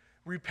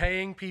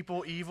 Repaying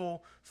people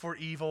evil for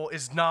evil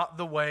is not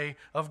the way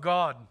of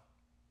God.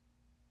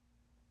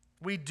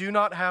 We do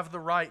not have the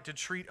right to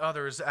treat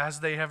others as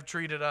they have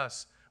treated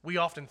us. We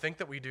often think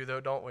that we do, though,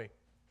 don't we?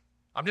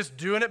 I'm just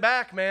doing it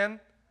back,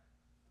 man.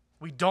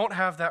 We don't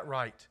have that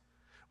right.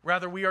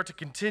 Rather, we are to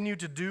continue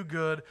to do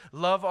good,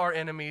 love our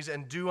enemies,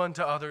 and do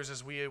unto others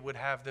as we would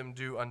have them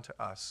do unto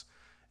us.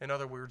 In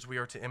other words, we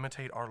are to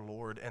imitate our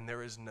Lord, and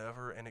there is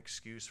never an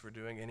excuse for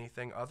doing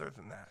anything other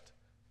than that.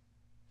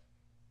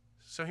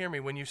 So hear me,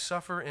 when you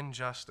suffer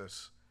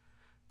injustice,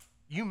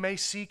 you may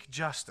seek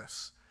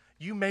justice.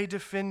 You may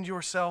defend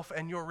yourself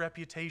and your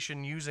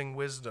reputation using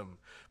wisdom,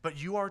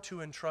 but you are to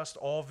entrust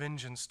all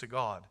vengeance to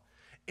God.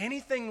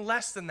 Anything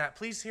less than that,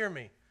 please hear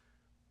me.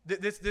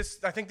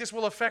 I think this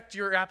will affect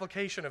your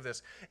application of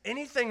this.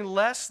 Anything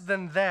less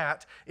than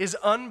that is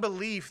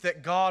unbelief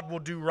that God will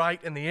do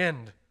right in the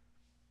end.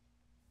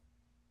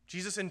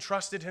 Jesus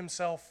entrusted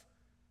himself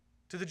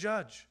to the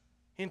judge.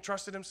 He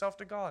entrusted himself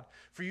to God.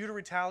 For you to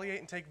retaliate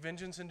and take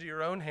vengeance into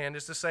your own hand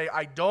is to say,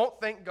 I don't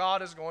think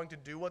God is going to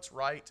do what's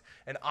right,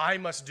 and I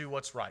must do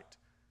what's right.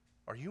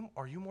 Are you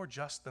more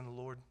just than the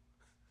Lord?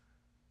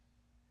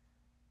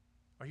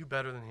 Are you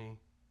better than he?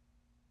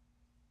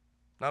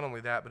 Not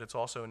only that, but it's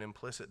also an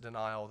implicit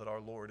denial that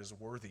our Lord is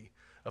worthy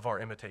of our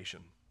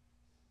imitation.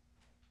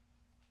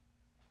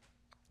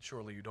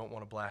 Surely you don't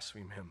want to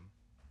blaspheme him.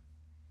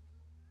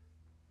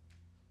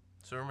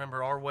 So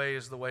remember, our way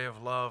is the way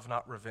of love,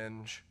 not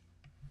revenge.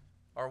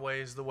 Our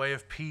way is the way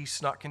of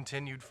peace, not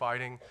continued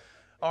fighting.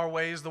 Our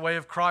way is the way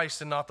of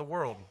Christ and not the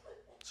world.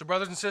 So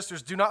brothers and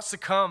sisters, do not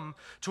succumb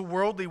to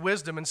worldly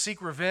wisdom and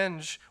seek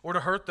revenge or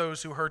to hurt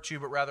those who hurt you,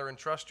 but rather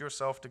entrust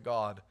yourself to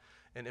God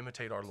and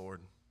imitate our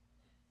Lord.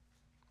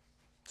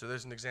 So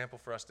there's an example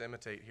for us to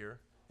imitate here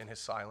in his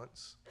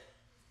silence.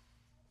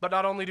 But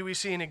not only do we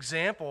see an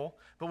example,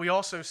 but we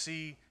also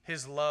see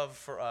his love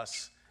for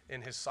us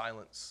in his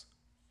silence.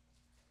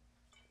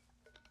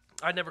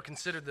 I'd never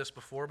considered this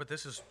before, but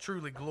this is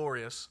truly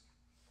glorious.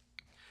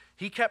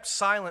 He kept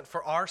silent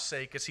for our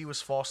sake as he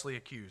was falsely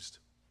accused.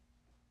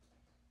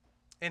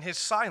 In his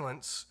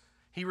silence,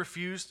 he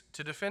refused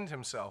to defend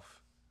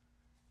himself.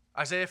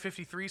 Isaiah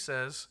 53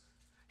 says,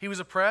 he was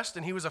oppressed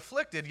and he was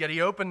afflicted, yet he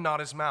opened not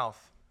his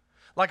mouth.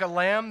 Like a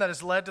lamb that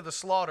is led to the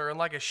slaughter, and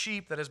like a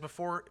sheep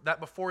that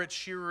before its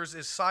shearers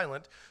is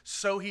silent,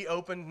 so he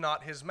opened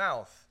not his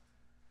mouth.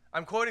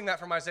 I'm quoting that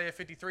from Isaiah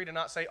 53 to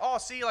not say, oh,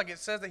 see, like it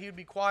says that he would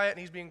be quiet,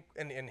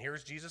 and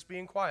here's Jesus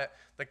being quiet.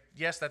 Like,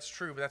 yes, that's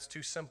true, but that's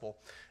too simple.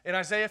 In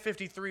Isaiah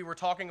 53, we're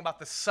talking about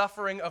the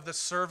suffering of the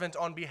servant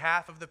on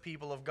behalf of the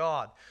people of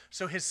God.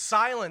 So his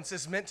silence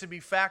is meant to be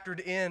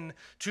factored in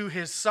to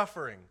his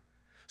suffering.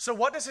 So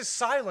what does his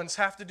silence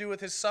have to do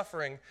with his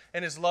suffering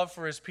and his love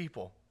for his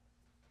people?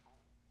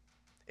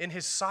 In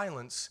his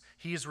silence,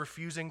 he is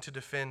refusing to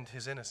defend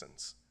his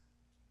innocence.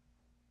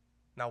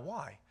 Now,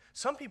 why?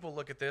 Some people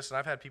look at this, and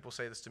I've had people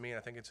say this to me, and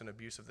I think it's an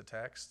abuse of the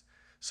text.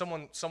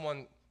 Someone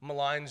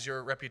maligns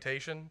your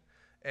reputation,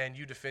 and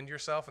you defend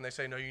yourself, and they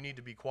say, no, you need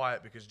to be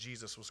quiet because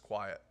Jesus was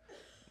quiet.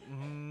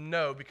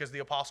 No, because the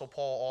Apostle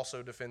Paul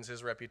also defends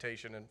his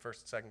reputation in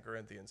 1st and 2nd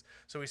Corinthians.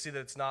 So we see that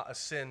it's not a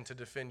sin to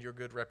defend your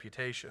good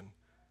reputation.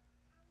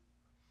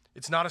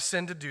 It's not a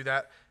sin to do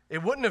that.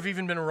 It wouldn't have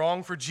even been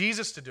wrong for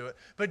Jesus to do it.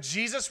 But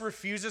Jesus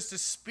refuses to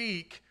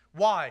speak.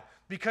 Why?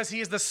 Because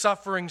he is the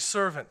suffering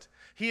servant.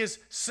 He is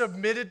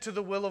submitted to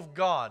the will of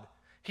God.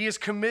 He is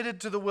committed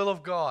to the will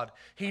of God.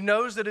 He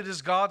knows that it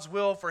is God's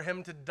will for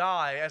him to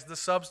die as the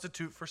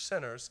substitute for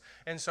sinners.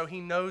 And so he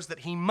knows that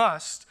he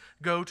must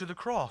go to the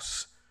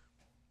cross.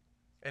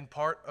 And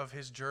part of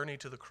his journey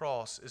to the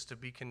cross is to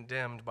be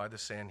condemned by the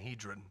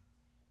Sanhedrin.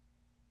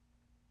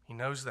 He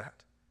knows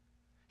that.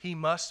 He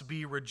must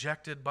be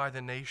rejected by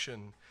the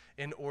nation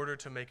in order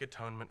to make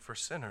atonement for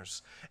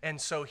sinners. And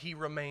so he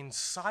remains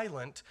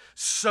silent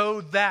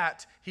so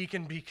that he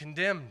can be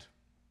condemned.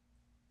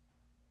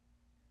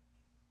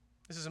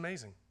 This is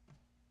amazing.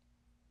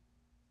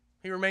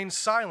 He remains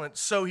silent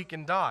so he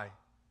can die.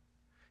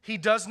 He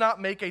does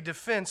not make a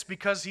defense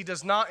because he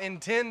does not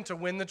intend to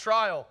win the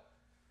trial.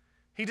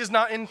 He does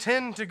not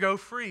intend to go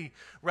free.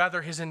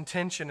 Rather, his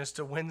intention is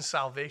to win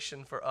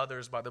salvation for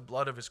others by the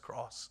blood of his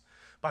cross,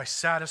 by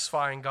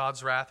satisfying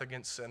God's wrath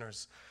against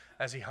sinners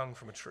as he hung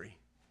from a tree.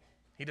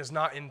 He does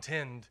not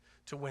intend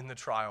to win the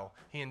trial.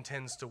 He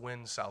intends to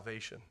win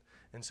salvation,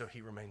 and so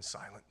he remains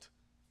silent.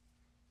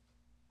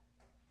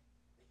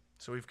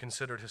 So we've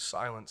considered his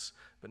silence,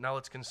 but now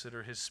let's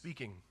consider his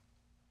speaking.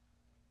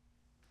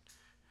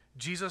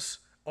 Jesus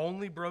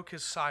only broke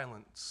his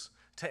silence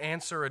to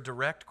answer a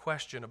direct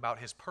question about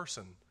his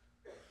person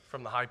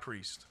from the high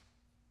priest.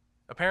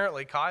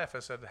 Apparently,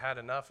 Caiaphas had had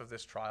enough of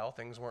this trial.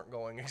 Things weren't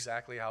going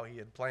exactly how he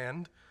had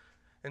planned.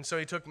 And so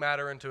he took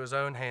matter into his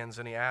own hands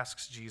and he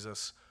asks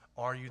Jesus,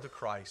 "Are you the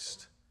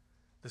Christ,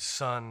 the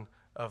Son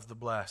of the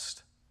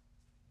Blessed?"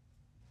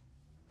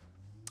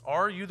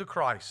 Are you the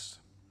Christ?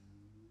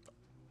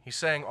 He's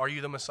saying, are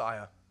you the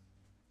Messiah?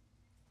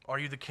 Are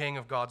you the King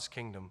of God's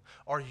kingdom?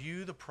 Are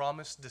you the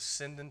promised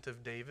descendant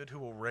of David who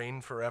will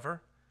reign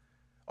forever?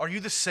 Are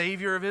you the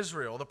Savior of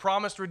Israel, the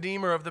promised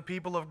Redeemer of the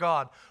people of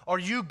God? Are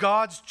you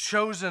God's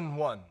chosen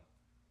one?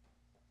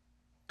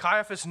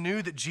 Caiaphas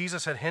knew that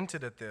Jesus had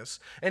hinted at this,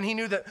 and he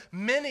knew that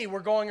many were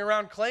going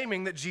around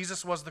claiming that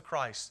Jesus was the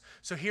Christ.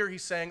 So here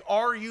he's saying,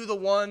 are you the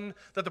one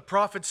that the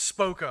prophets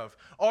spoke of?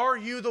 Are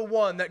you the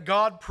one that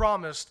God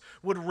promised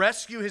would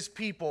rescue his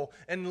people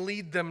and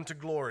lead them to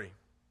glory?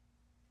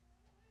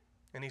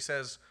 And he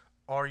says,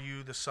 "Are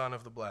you the Son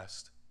of the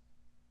Blessed?"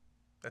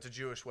 That's a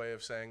Jewish way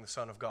of saying the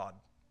Son of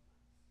God.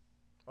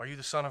 Are you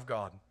the Son of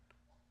God?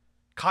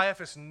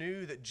 Caiaphas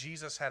knew that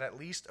Jesus had at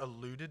least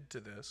alluded to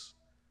this,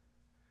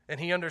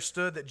 and he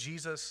understood that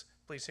Jesus,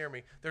 please hear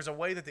me, there's a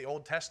way that the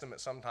Old Testament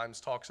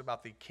sometimes talks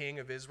about the king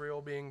of Israel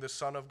being the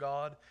Son of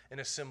God in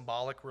a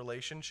symbolic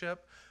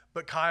relationship,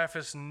 but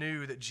Caiaphas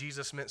knew that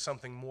Jesus meant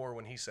something more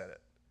when he said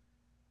it.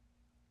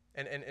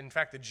 And in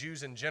fact, the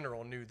Jews in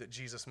general knew that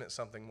Jesus meant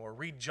something more.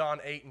 Read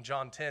John 8 and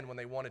John 10 when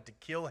they wanted to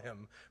kill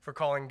him for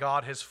calling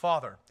God his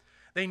Father.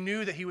 They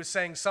knew that he was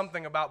saying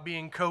something about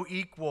being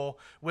co-equal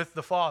with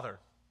the Father.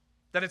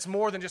 That it's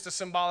more than just a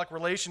symbolic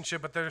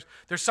relationship, but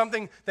there's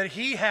something that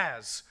he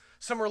has,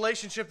 some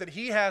relationship that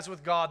he has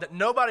with God that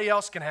nobody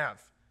else can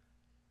have.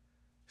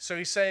 So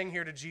he's saying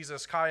here to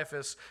Jesus,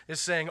 Caiaphas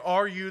is saying,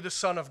 "Are you the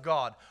Son of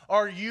God?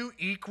 Are you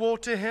equal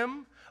to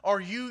him?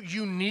 Are you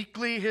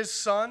uniquely his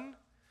son?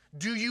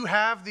 Do you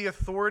have the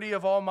authority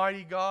of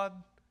Almighty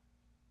God?"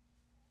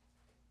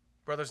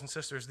 Brothers and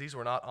sisters, these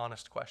were not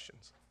honest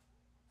questions.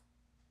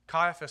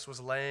 Caiaphas was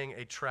laying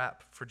a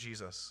trap for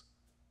Jesus.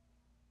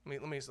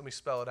 Let me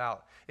spell it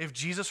out. If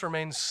Jesus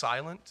remains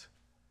silent,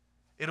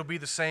 it'll be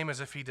the same as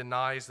if he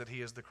denies that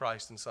he is the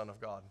Christ and Son of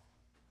God.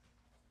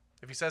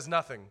 If he says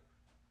nothing,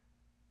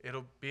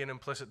 it'll be an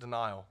implicit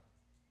denial.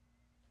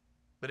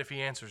 But if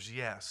he answers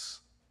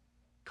yes,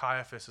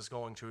 Caiaphas is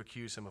going to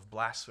accuse him of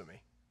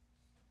blasphemy.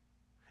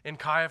 In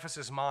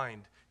Caiaphas'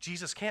 mind,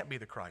 Jesus can't be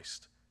the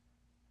Christ.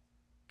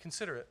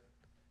 Consider it.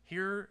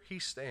 Here he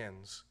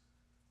stands,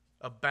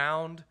 a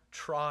bound,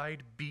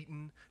 tried,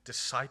 beaten,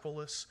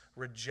 discipleless,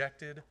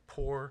 rejected,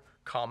 poor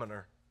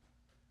commoner.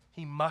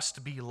 He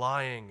must be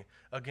lying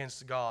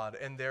against God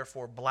and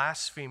therefore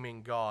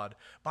blaspheming God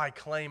by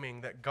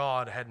claiming that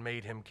God had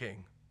made him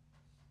king.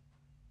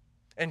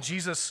 And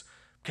Jesus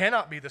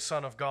cannot be the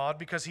Son of God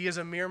because he is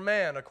a mere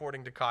man,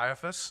 according to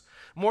Caiaphas.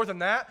 More than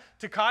that,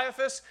 to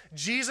Caiaphas,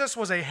 Jesus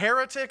was a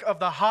heretic of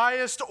the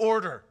highest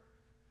order.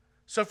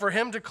 So for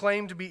him to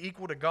claim to be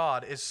equal to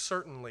God is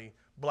certainly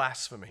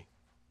blasphemy.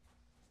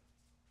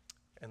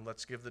 And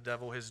let's give the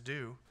devil his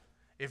due.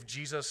 If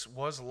Jesus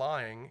was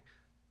lying,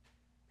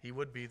 he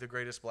would be the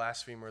greatest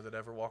blasphemer that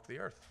ever walked the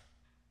earth.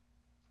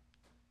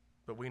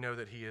 But we know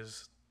that he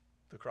is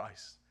the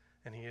Christ,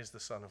 and he is the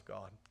Son of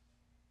God.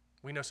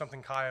 We know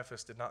something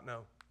Caiaphas did not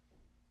know.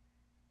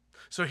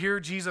 So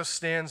here Jesus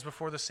stands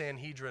before the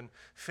Sanhedrin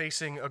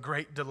facing a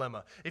great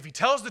dilemma. If he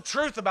tells the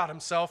truth about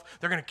himself,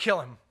 they're going to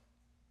kill him.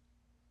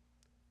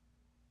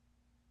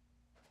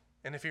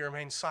 And if he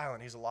remains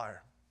silent, he's a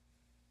liar.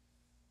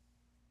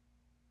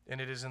 And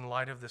it is in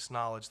light of this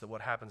knowledge that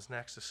what happens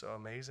next is so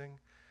amazing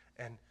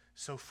and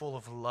so full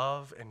of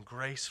love and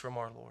grace from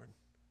our Lord.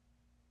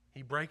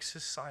 He breaks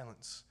his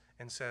silence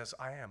and says,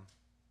 "I am.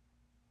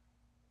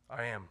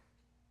 I am."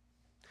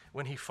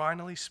 When he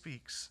finally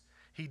speaks,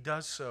 he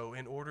does so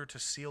in order to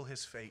seal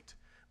his fate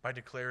by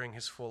declaring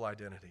his full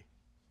identity.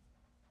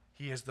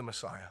 He is the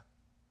Messiah.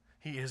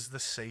 He is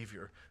the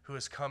Savior who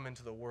has come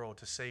into the world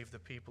to save the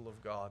people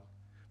of God.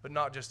 But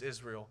not just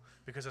Israel,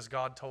 because as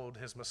God told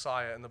his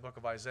Messiah in the book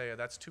of Isaiah,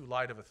 that's too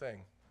light of a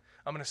thing.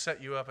 I'm going to set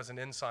you up as an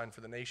ensign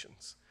for the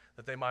nations,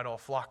 that they might all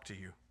flock to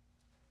you.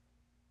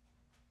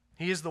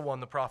 He is the one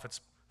the prophets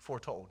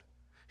foretold.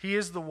 He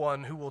is the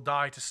one who will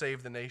die to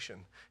save the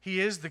nation. He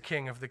is the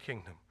King of the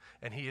kingdom,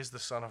 and he is the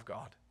Son of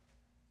God.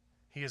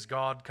 He is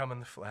God come in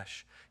the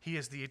flesh. He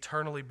is the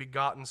eternally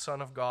begotten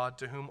Son of God,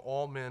 to whom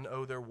all men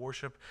owe their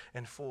worship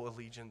and full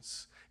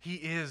allegiance. He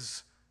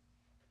is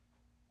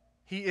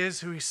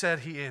who he said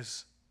he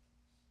is.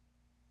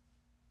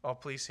 Oh,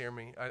 please hear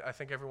me. I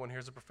think everyone here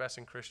is a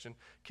professing Christian.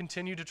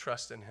 Continue to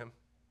trust in him.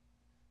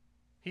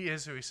 He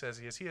is who he says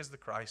he is. He is the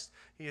Christ.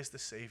 He is the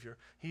Savior.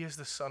 He is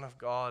the Son of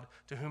God,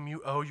 to whom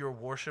you owe your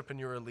worship and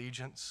your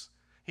allegiance.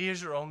 He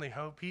is your only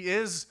hope. He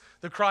is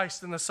the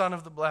Christ and the Son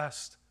of the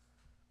Blessed.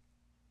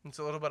 It's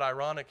a little bit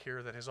ironic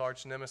here that his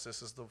arch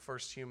nemesis is the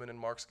first human in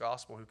Mark's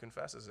gospel who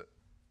confesses it.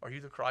 Are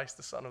you the Christ,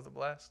 the Son of the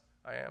Blessed?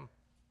 I am.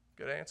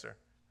 Good answer.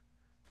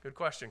 Good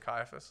question,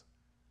 Caiaphas.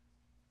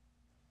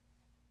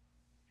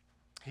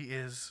 He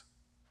is.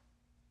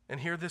 And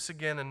hear this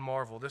again and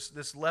marvel.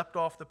 This leapt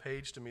off the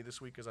page to me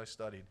this week as I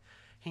studied.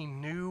 He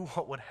knew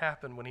what would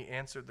happen when he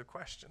answered the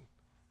question.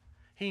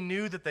 He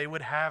knew that they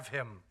would have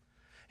him.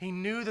 He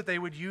knew that they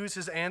would use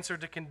his answer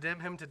to condemn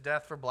him to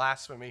death for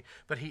blasphemy,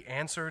 but he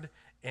answered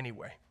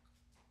anyway.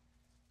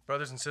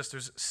 Brothers and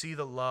sisters, see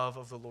the love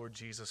of the Lord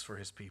Jesus for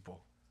his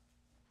people.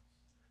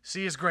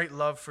 See his great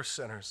love for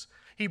sinners.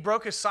 He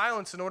broke his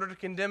silence in order to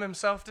condemn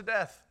himself to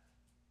death.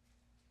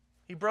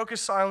 He broke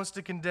his silence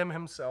to condemn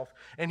himself,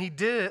 and he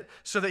did it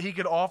so that he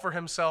could offer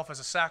himself as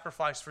a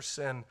sacrifice for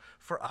sin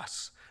for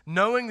us.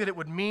 Knowing that it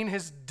would mean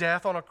his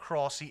death on a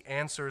cross, he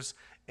answers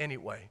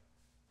anyway.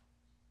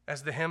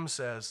 As the hymn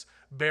says,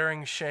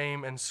 bearing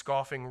shame and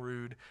scoffing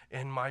rude,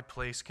 in my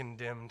place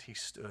condemned he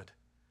stood.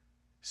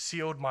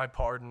 Sealed my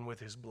pardon with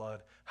his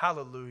blood.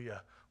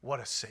 Hallelujah, what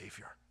a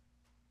Savior.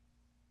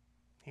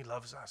 He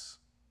loves us.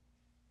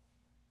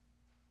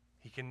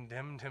 He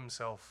condemned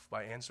himself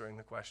by answering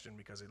the question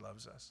because he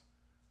loves us.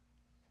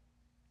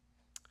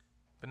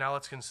 But now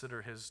let's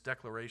consider his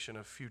declaration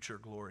of future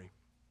glory.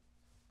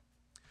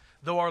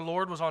 Though our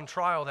Lord was on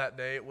trial that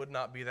day, it would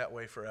not be that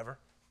way forever.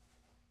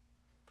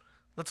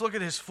 Let's look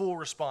at his full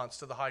response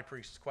to the high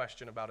priest's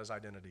question about his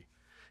identity.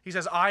 He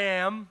says, I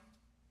am,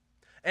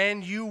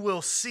 and you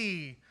will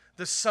see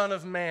the Son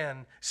of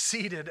Man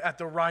seated at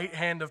the right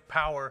hand of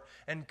power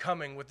and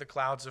coming with the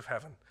clouds of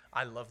heaven.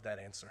 I love that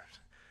answer.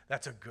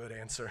 That's a good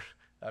answer.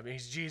 I mean,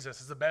 he's Jesus.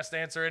 It's the best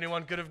answer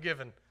anyone could have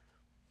given.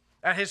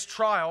 At his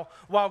trial,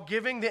 while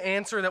giving the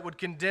answer that would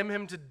condemn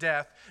him to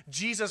death,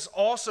 Jesus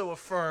also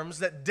affirms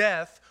that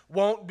death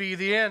won't be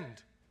the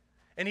end.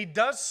 And he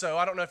does so,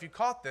 I don't know if you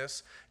caught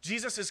this,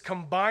 Jesus is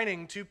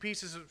combining two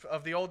pieces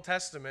of the Old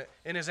Testament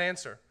in his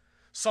answer.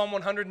 Psalm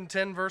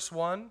 110, verse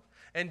 1,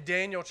 and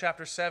Daniel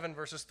chapter 7,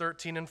 verses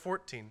 13 and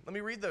 14. Let me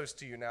read those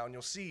to you now, and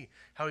you'll see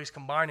how he's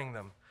combining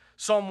them.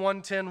 Psalm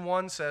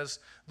 110:1 says,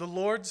 the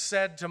Lord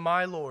said to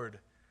my Lord,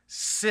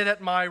 sit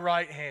at my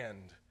right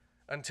hand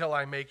until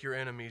I make your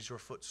enemies your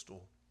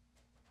footstool.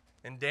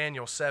 And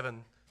Daniel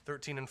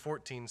 7:13 and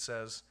 14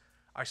 says,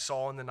 I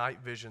saw in the night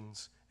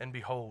visions, and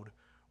behold,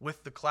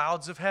 with the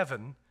clouds of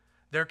heaven,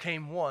 there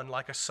came one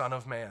like a son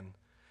of man.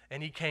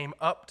 And he came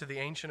up to the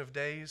Ancient of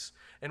Days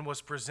and was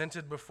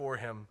presented before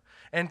him.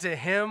 And to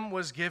him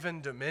was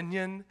given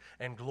dominion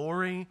and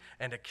glory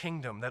and a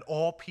kingdom that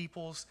all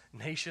peoples,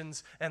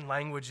 nations, and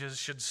languages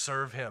should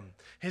serve him.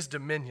 His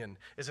dominion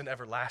is an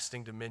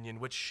everlasting dominion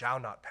which shall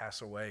not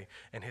pass away,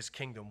 and his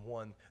kingdom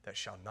one that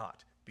shall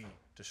not be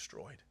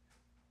destroyed.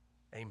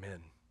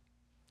 Amen.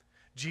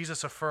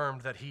 Jesus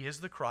affirmed that he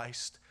is the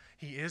Christ,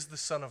 he is the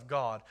Son of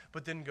God,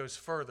 but then goes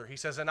further. He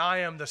says, and I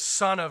am the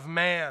Son of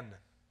Man.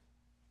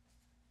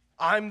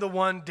 I'm the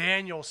one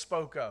Daniel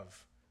spoke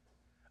of.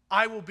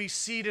 I will be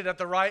seated at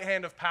the right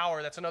hand of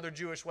power. That's another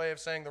Jewish way of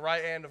saying the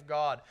right hand of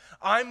God.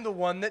 I'm the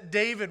one that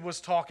David was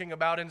talking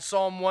about in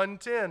Psalm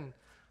 110.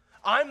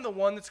 I'm the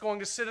one that's going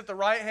to sit at the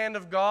right hand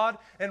of God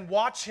and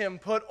watch him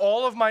put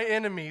all of my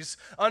enemies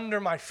under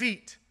my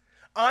feet.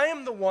 I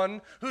am the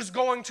one who's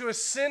going to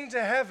ascend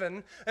to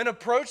heaven and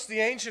approach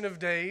the Ancient of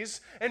Days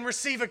and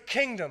receive a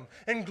kingdom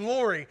and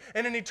glory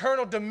and an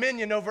eternal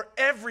dominion over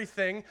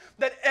everything,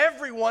 that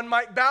everyone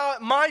might bow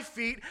at my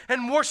feet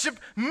and worship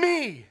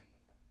me.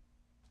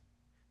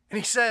 And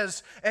he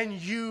says, and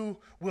you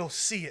will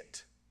see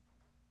it.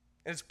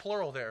 And it's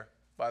plural there,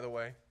 by the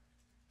way.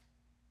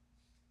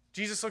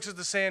 Jesus looks at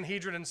the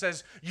Sanhedrin and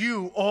says,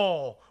 you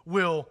all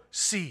will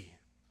see.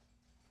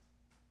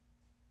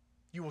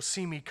 You will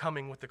see me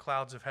coming with the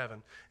clouds of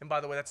heaven. And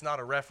by the way, that's not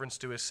a reference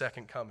to his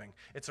second coming.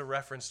 It's a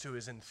reference to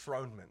his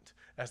enthronement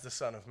as the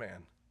Son of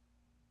Man.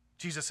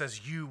 Jesus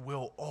says, you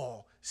will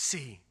all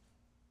see.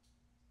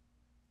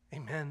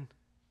 Amen.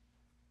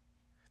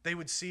 They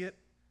would see it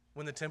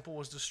when the temple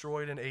was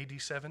destroyed in AD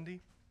 70,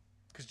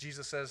 because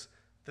Jesus says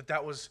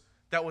that was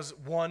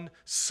one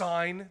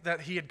sign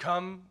that he had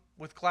come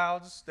with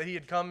clouds, that he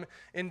had come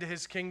into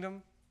his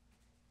kingdom.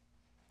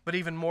 But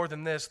even more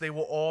than this, they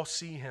will all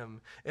see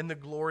him in the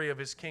glory of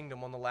his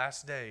kingdom on the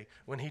last day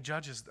when he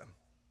judges them.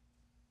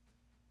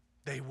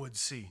 They would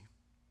see.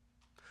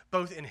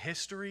 Both in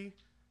history,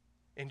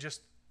 in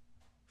just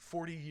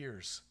 40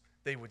 years,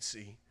 they would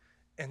see.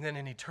 And then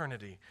in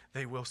eternity,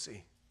 they will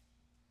see.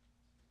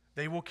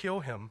 They will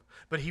kill him,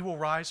 but he will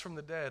rise from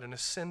the dead and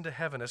ascend to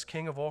heaven as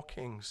King of all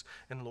kings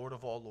and Lord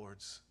of all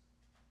lords.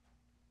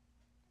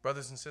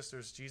 Brothers and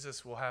sisters,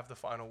 Jesus will have the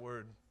final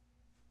word.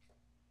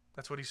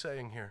 That's what he's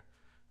saying here.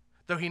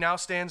 Though he now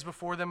stands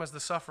before them as the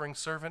suffering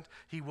servant,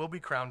 he will be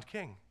crowned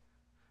king.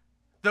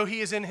 Though he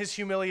is in his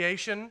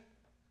humiliation,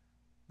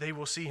 they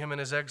will see him in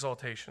his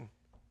exaltation.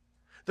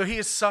 Though he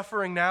is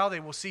suffering now, they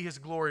will see his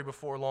glory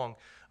before long.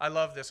 I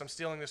love this. I'm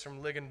stealing this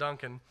from Ligon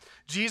Duncan.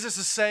 Jesus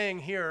is saying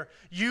here,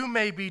 you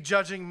may be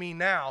judging me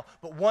now,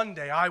 but one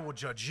day I will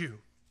judge you.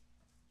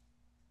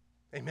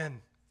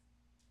 Amen.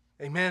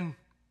 Amen.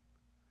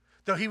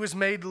 Though he was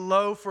made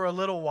low for a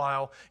little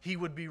while, he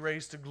would be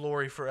raised to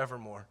glory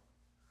forevermore.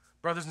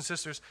 Brothers and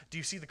sisters, do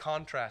you see the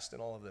contrast in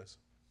all of this?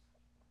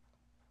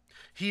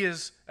 He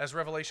is, as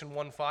Revelation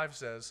 1:5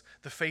 says,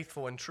 the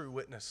faithful and true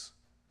witness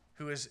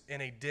who is in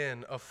a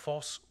den of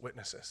false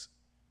witnesses.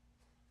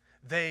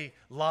 They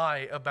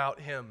lie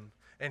about him,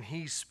 and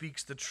he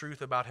speaks the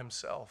truth about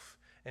himself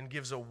and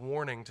gives a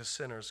warning to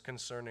sinners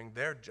concerning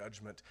their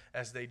judgment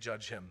as they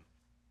judge him.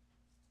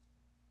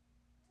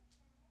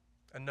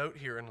 A note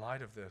here in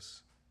light of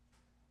this.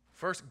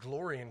 First,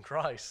 glory in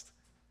Christ.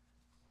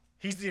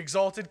 He's the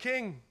exalted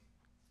King.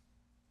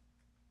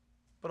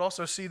 But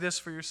also see this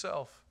for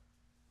yourself.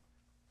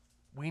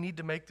 We need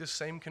to make this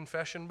same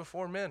confession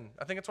before men.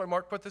 I think that's why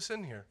Mark put this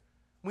in here.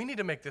 We need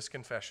to make this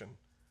confession.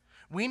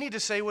 We need to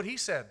say what he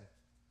said.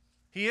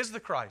 He is the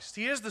Christ.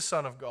 He is the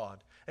Son of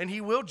God. And he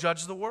will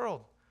judge the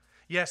world.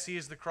 Yes, he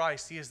is the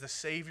Christ. He is the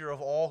Savior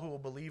of all who will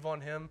believe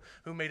on him,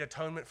 who made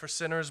atonement for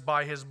sinners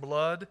by his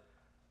blood.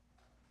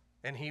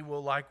 And he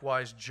will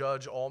likewise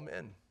judge all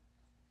men.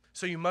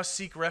 So you must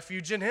seek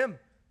refuge in him.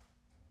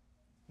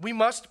 We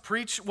must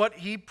preach what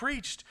he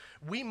preached.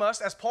 We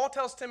must, as Paul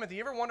tells Timothy,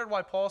 you ever wondered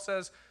why Paul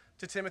says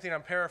to Timothy, and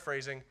I'm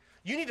paraphrasing,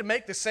 You need to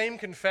make the same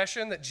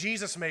confession that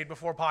Jesus made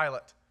before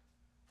Pilate.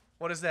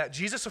 What is that?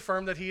 Jesus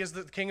affirmed that he is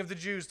the King of the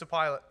Jews to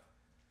Pilate.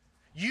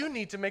 You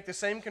need to make the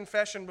same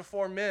confession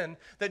before men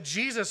that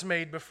Jesus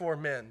made before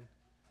men.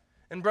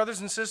 And brothers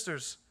and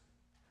sisters,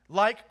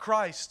 like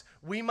Christ,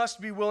 we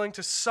must be willing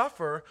to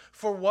suffer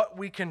for what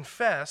we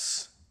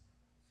confess.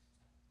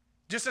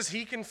 Just as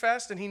he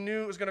confessed and he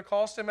knew it was going to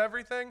cost him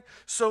everything,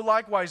 so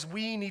likewise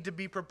we need to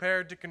be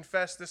prepared to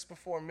confess this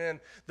before men,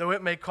 though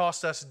it may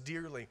cost us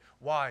dearly.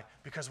 Why?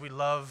 Because we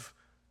love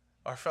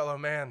our fellow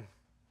man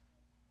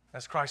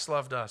as Christ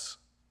loved us.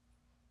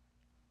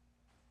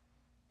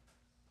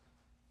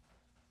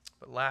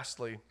 But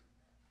lastly,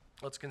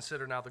 let's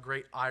consider now the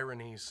great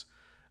ironies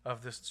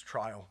of this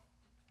trial.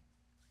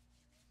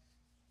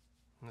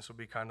 And this will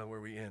be kind of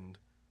where we end,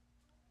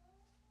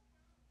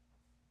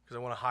 because I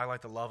want to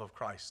highlight the love of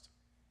Christ.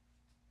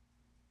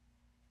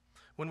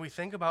 When we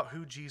think about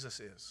who Jesus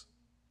is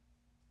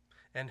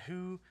and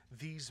who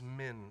these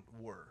men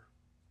were,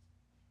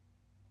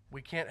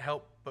 we can't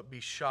help but be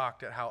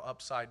shocked at how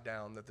upside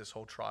down that this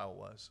whole trial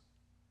was.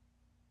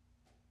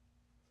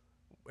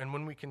 And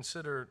when we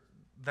consider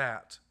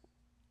that,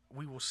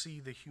 we will see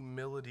the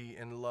humility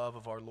and love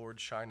of our Lord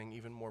shining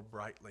even more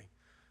brightly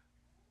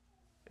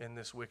in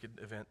this wicked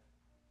event.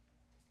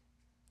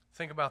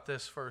 Think about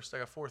this first. I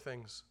got 4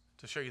 things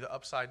to show you the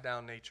upside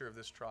down nature of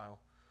this trial.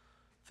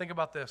 Think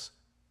about this.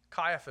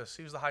 Caiaphas,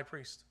 he was the high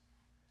priest.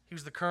 He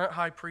was the current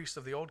high priest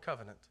of the old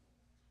covenant.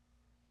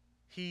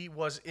 He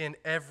was in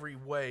every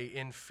way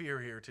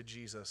inferior to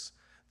Jesus,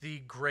 the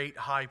great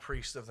high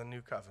priest of the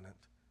new covenant.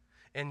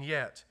 And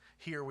yet,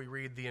 here we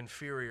read the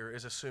inferior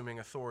is assuming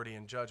authority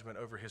and judgment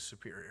over his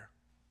superior.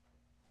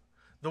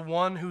 The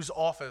one whose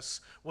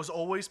office was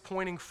always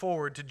pointing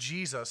forward to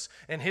Jesus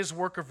and his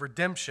work of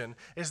redemption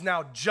is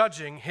now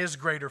judging his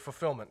greater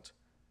fulfillment.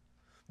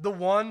 The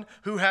one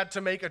who had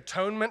to make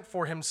atonement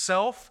for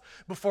himself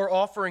before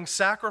offering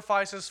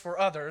sacrifices for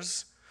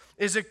others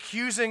is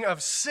accusing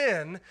of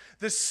sin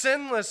the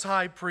sinless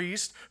high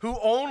priest who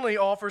only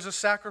offers a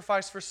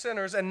sacrifice for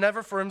sinners and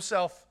never for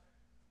himself.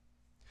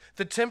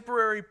 The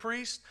temporary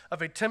priest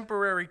of a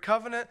temporary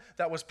covenant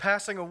that was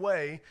passing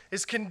away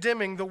is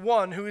condemning the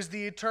one who is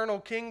the eternal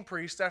king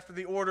priest after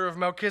the order of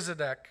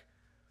Melchizedek.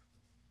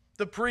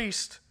 The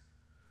priest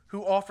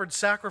who offered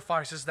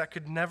sacrifices that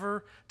could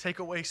never take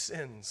away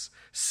sins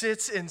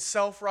sits in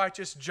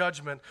self-righteous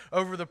judgment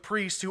over the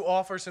priest who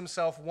offers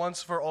himself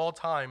once for all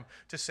time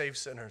to save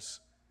sinners.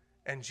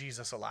 And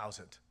Jesus allows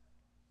it.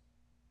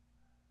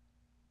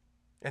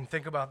 And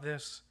think about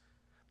this.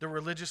 The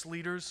religious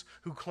leaders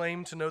who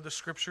claim to know the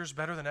scriptures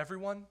better than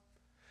everyone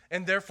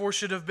and therefore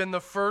should have been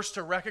the first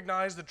to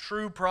recognize the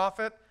true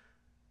prophet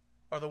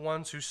are the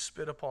ones who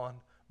spit upon,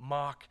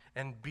 mock,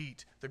 and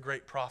beat the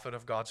great prophet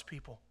of God's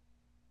people.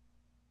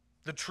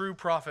 The true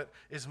prophet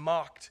is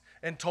mocked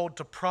and told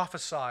to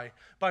prophesy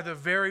by the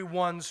very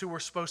ones who were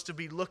supposed to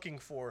be looking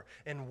for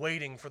and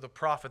waiting for the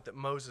prophet that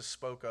Moses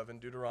spoke of in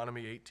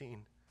Deuteronomy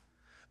 18.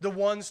 The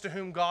ones to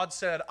whom God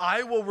said,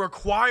 I will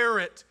require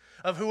it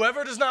of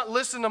whoever does not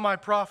listen to my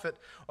prophet,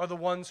 are the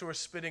ones who are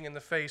spitting in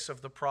the face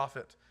of the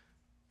prophet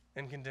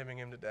and condemning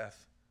him to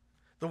death.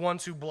 The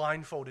ones who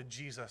blindfolded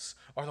Jesus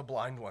are the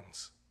blind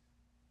ones.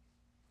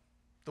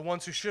 The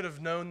ones who should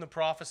have known the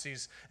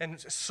prophecies and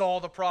saw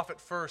the prophet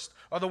first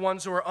are the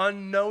ones who are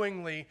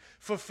unknowingly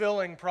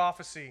fulfilling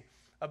prophecy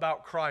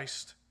about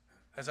Christ.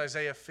 As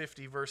Isaiah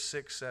 50 verse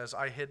 6 says,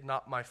 I hid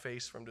not my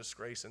face from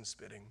disgrace and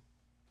spitting.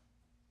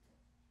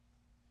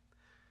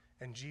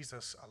 And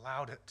Jesus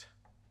allowed it.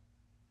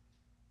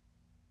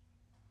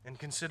 And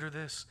consider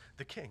this,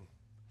 the King,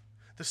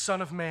 the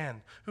Son of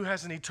Man, who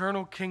has an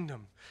eternal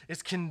kingdom,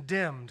 is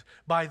condemned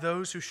by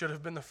those who should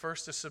have been the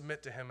first to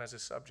submit to him as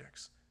his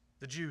subjects,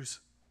 the Jews.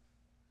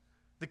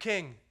 The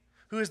King,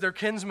 who is their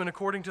kinsman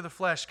according to the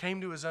flesh,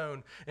 came to his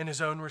own, and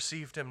his own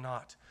received him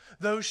not.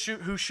 Those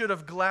who should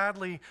have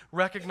gladly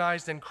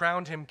recognized and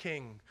crowned him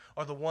king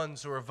are the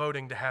ones who are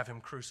voting to have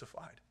him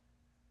crucified.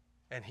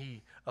 And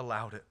he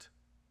allowed it.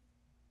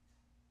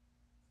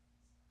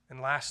 And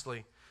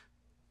lastly,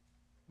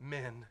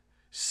 men,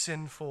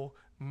 sinful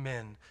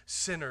men,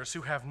 sinners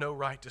who have no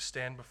right to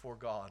stand before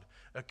God,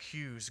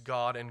 accuse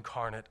God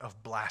incarnate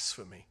of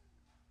blasphemy.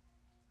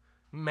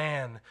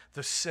 Man,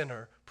 the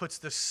sinner, puts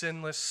the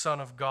sinless Son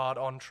of God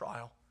on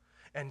trial,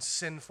 and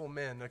sinful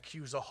men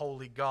accuse a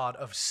holy God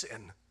of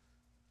sin.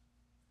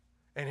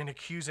 And in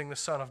accusing the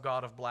Son of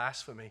God of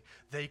blasphemy,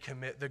 they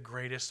commit the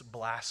greatest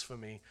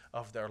blasphemy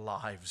of their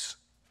lives.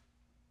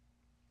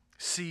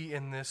 See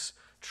in this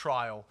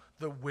trial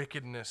the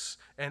wickedness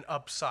and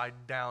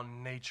upside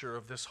down nature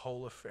of this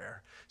whole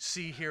affair.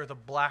 See here the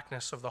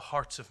blackness of the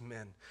hearts of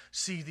men.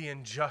 See the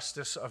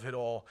injustice of it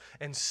all.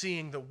 And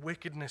seeing the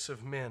wickedness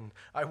of men,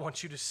 I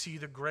want you to see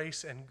the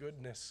grace and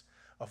goodness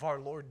of our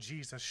Lord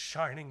Jesus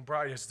shining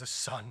bright as the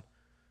sun,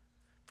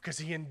 because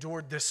he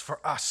endured this for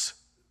us.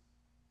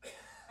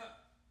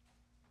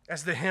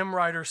 As the hymn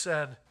writer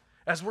said,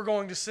 as we're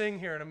going to sing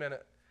here in a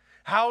minute,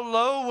 how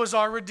low was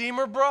our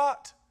Redeemer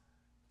brought?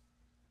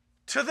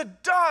 To the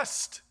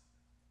dust.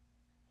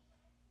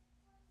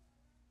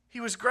 He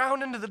was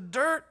ground into the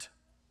dirt.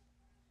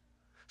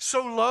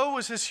 So low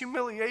was his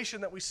humiliation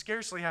that we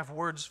scarcely have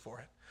words for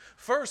it.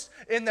 First,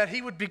 in that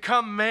he would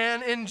become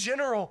man in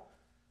general,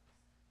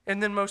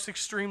 and then most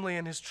extremely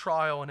in his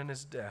trial and in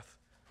his death.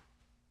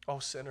 Oh,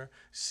 sinner,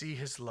 see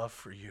his love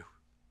for you.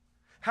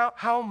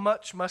 How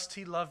much must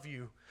he love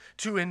you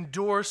to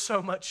endure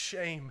so much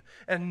shame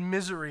and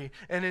misery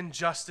and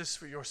injustice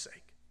for your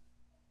sake?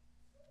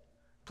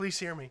 Please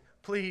hear me.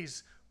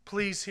 Please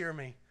hear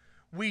me.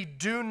 We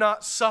do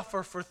not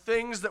suffer for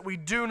things that we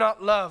do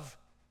not love.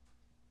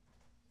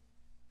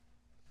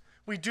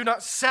 We do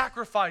not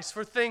sacrifice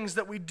for things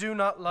that we do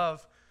not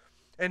love.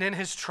 And in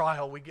his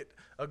trial, we get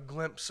a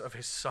glimpse of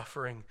his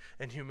suffering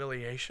and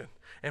humiliation.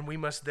 And we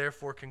must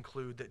therefore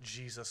conclude that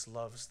Jesus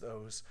loves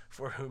those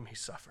for whom he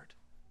suffered.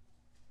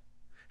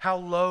 How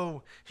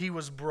low he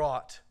was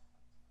brought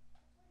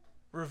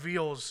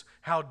reveals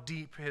how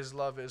deep his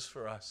love is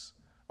for us.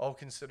 Oh,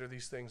 consider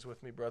these things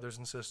with me, brothers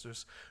and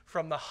sisters.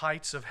 From the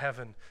heights of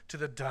heaven to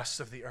the dust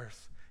of the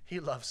earth, he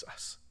loves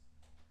us.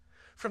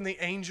 From the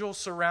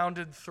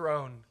angel-surrounded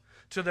throne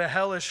to the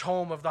hellish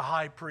home of the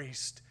high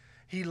priest,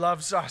 he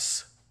loves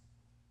us.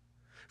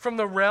 From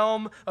the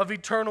realm of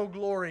eternal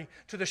glory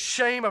to the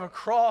shame of a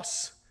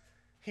cross,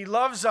 he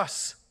loves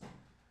us.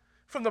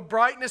 From the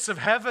brightness of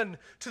heaven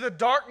to the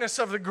darkness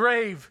of the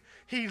grave,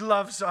 he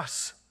loves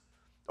us.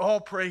 All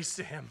praise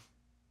to him.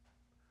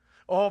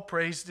 All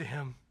praise to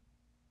him.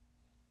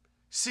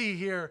 See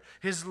here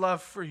his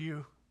love for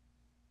you.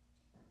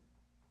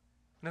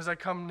 And as I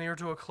come near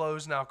to a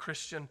close now,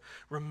 Christian,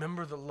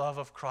 remember the love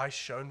of Christ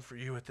shown for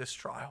you at this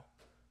trial.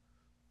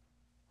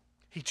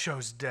 He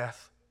chose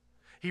death.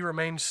 He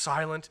remained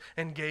silent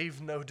and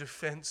gave no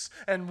defense.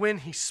 And when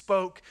he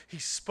spoke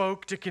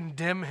to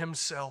condemn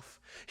himself.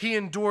 He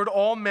endured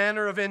all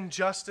manner of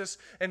injustice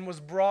and was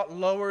brought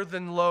lower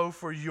than low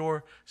for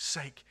your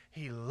sake.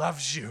 He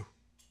loves you.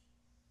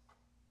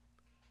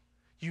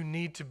 You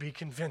need to be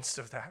convinced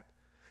of that.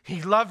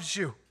 He loves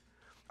you.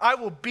 I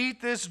will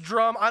beat this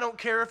drum. I don't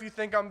care if you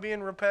think I'm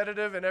being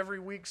repetitive in every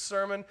week's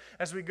sermon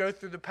as we go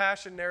through the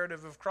passion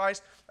narrative of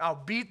Christ.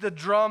 I'll beat the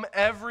drum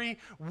every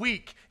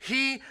week.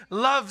 He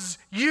loves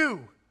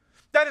you.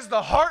 That is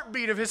the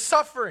heartbeat of his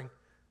suffering.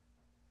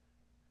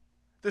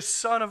 The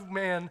Son of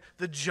Man,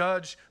 the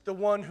judge, the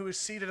one who is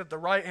seated at the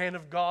right hand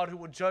of God, who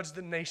will judge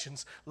the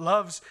nations,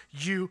 loves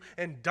you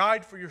and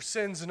died for your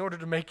sins in order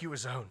to make you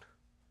his own.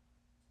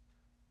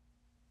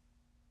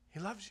 He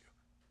loves you.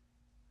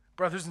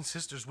 Brothers and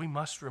sisters, we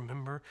must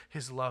remember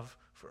his love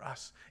for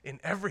us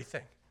in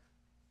everything.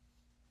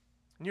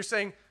 And you're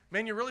saying,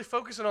 man, you're really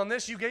focusing on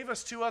this. You gave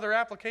us 2 other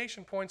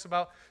application points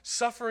about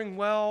suffering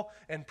well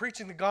and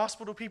preaching the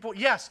gospel to people.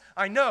 Yes,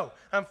 I know.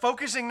 I'm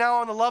focusing now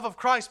on the love of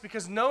Christ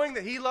because knowing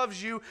that he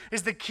loves you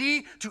is the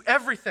key to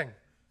everything.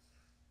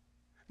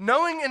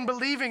 Knowing and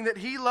believing that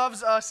he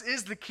loves us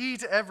is the key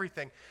to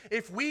everything.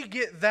 If we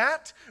get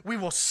that, we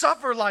will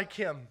suffer like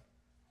him.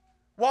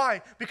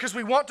 Why? Because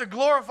we want to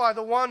glorify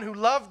the one who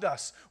loved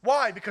us.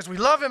 Why? Because we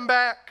love him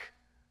back.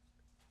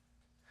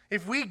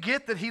 If we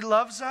get that he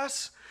loves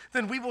us,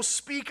 then we will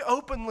speak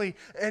openly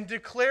and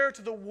declare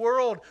to the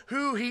world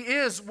who he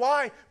is.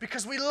 Why?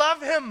 Because we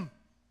love him.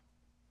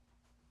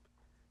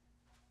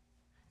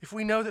 If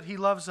we know that he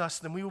loves us,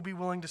 then we will be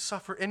willing to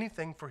suffer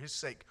anything for his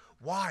sake.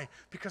 Why?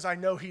 Because I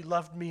know he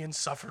loved me and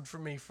suffered for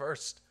me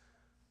first.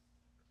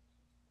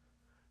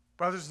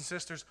 Brothers and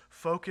sisters,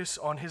 focus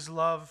on his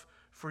love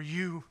for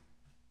you.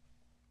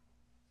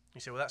 You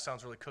say, well, that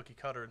sounds really cookie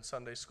cutter in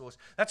Sunday schools.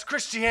 That's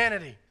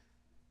Christianity.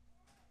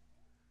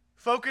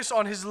 Focus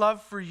on his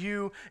love for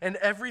you, and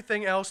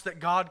everything else that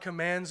God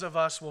commands of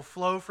us will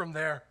flow from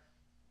there.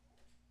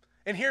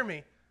 And hear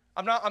me,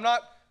 I'm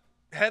not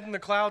head in the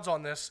clouds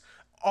on this.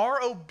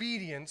 Our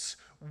obedience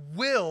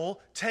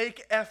will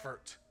take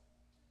effort.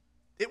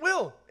 It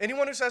will.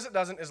 Anyone who says it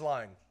doesn't is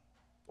lying.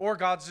 Or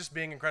God's just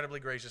being incredibly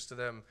gracious to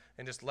them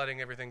and just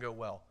letting everything go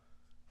well.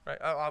 Right?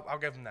 I'll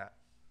give them that.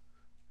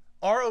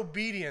 Our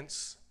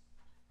obedience,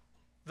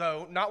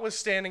 though,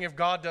 notwithstanding if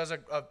God does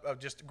a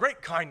just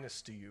great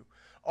kindness to you,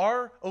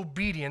 our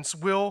obedience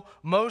will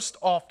most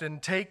often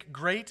take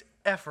great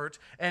effort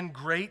and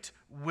great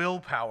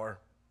willpower.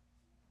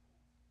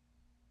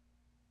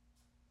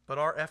 But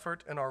our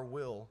effort and our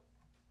will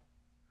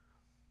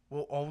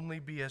only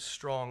be as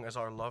strong as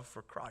our love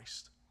for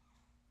Christ.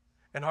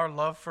 And our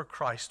love for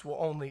Christ will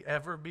only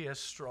ever be as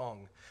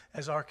strong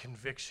as our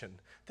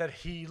conviction that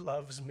he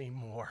loves me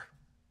more.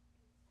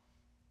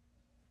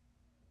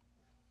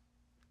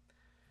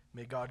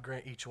 May God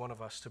grant each one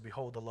of us to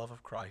behold the love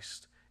of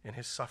Christ in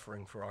his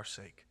suffering for our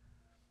sake.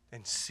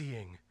 And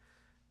seeing,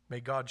 may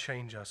God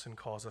change us and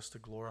cause us to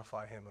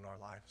glorify him in our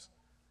lives.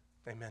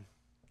 Amen.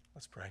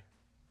 Let's pray.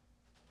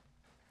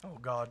 Oh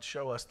God,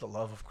 show us the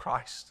love of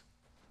Christ.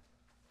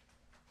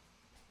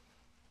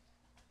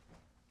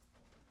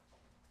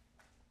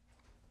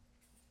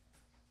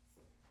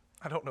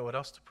 I don't know what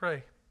else to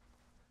pray.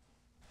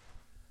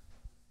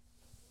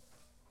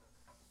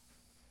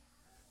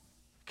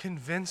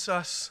 Convince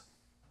us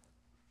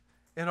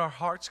in our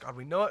hearts. God,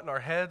 we know it in our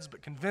heads,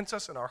 but convince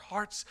us in our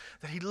hearts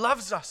that he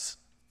loves us.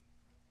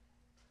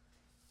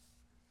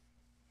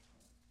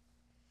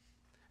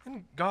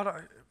 And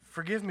God,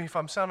 forgive me if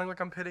I'm sounding like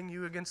I'm pitting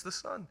you against the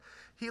Son.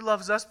 He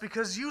loves us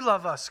because you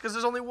love us, because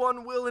there's only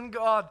one will in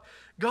God.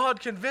 God,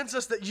 convince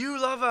us that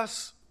you love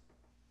us,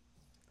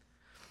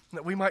 and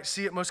that we might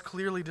see it most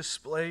clearly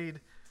displayed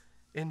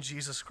in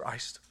Jesus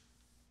Christ.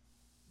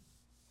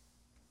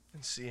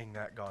 And seeing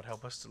that, God,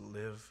 help us to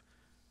live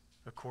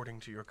according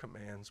to your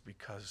commands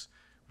because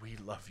we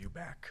love you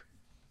back.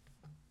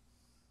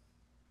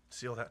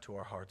 Seal that to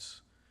our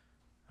hearts.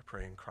 I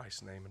pray in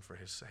Christ's name and for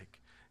his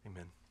sake.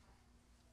 Amen.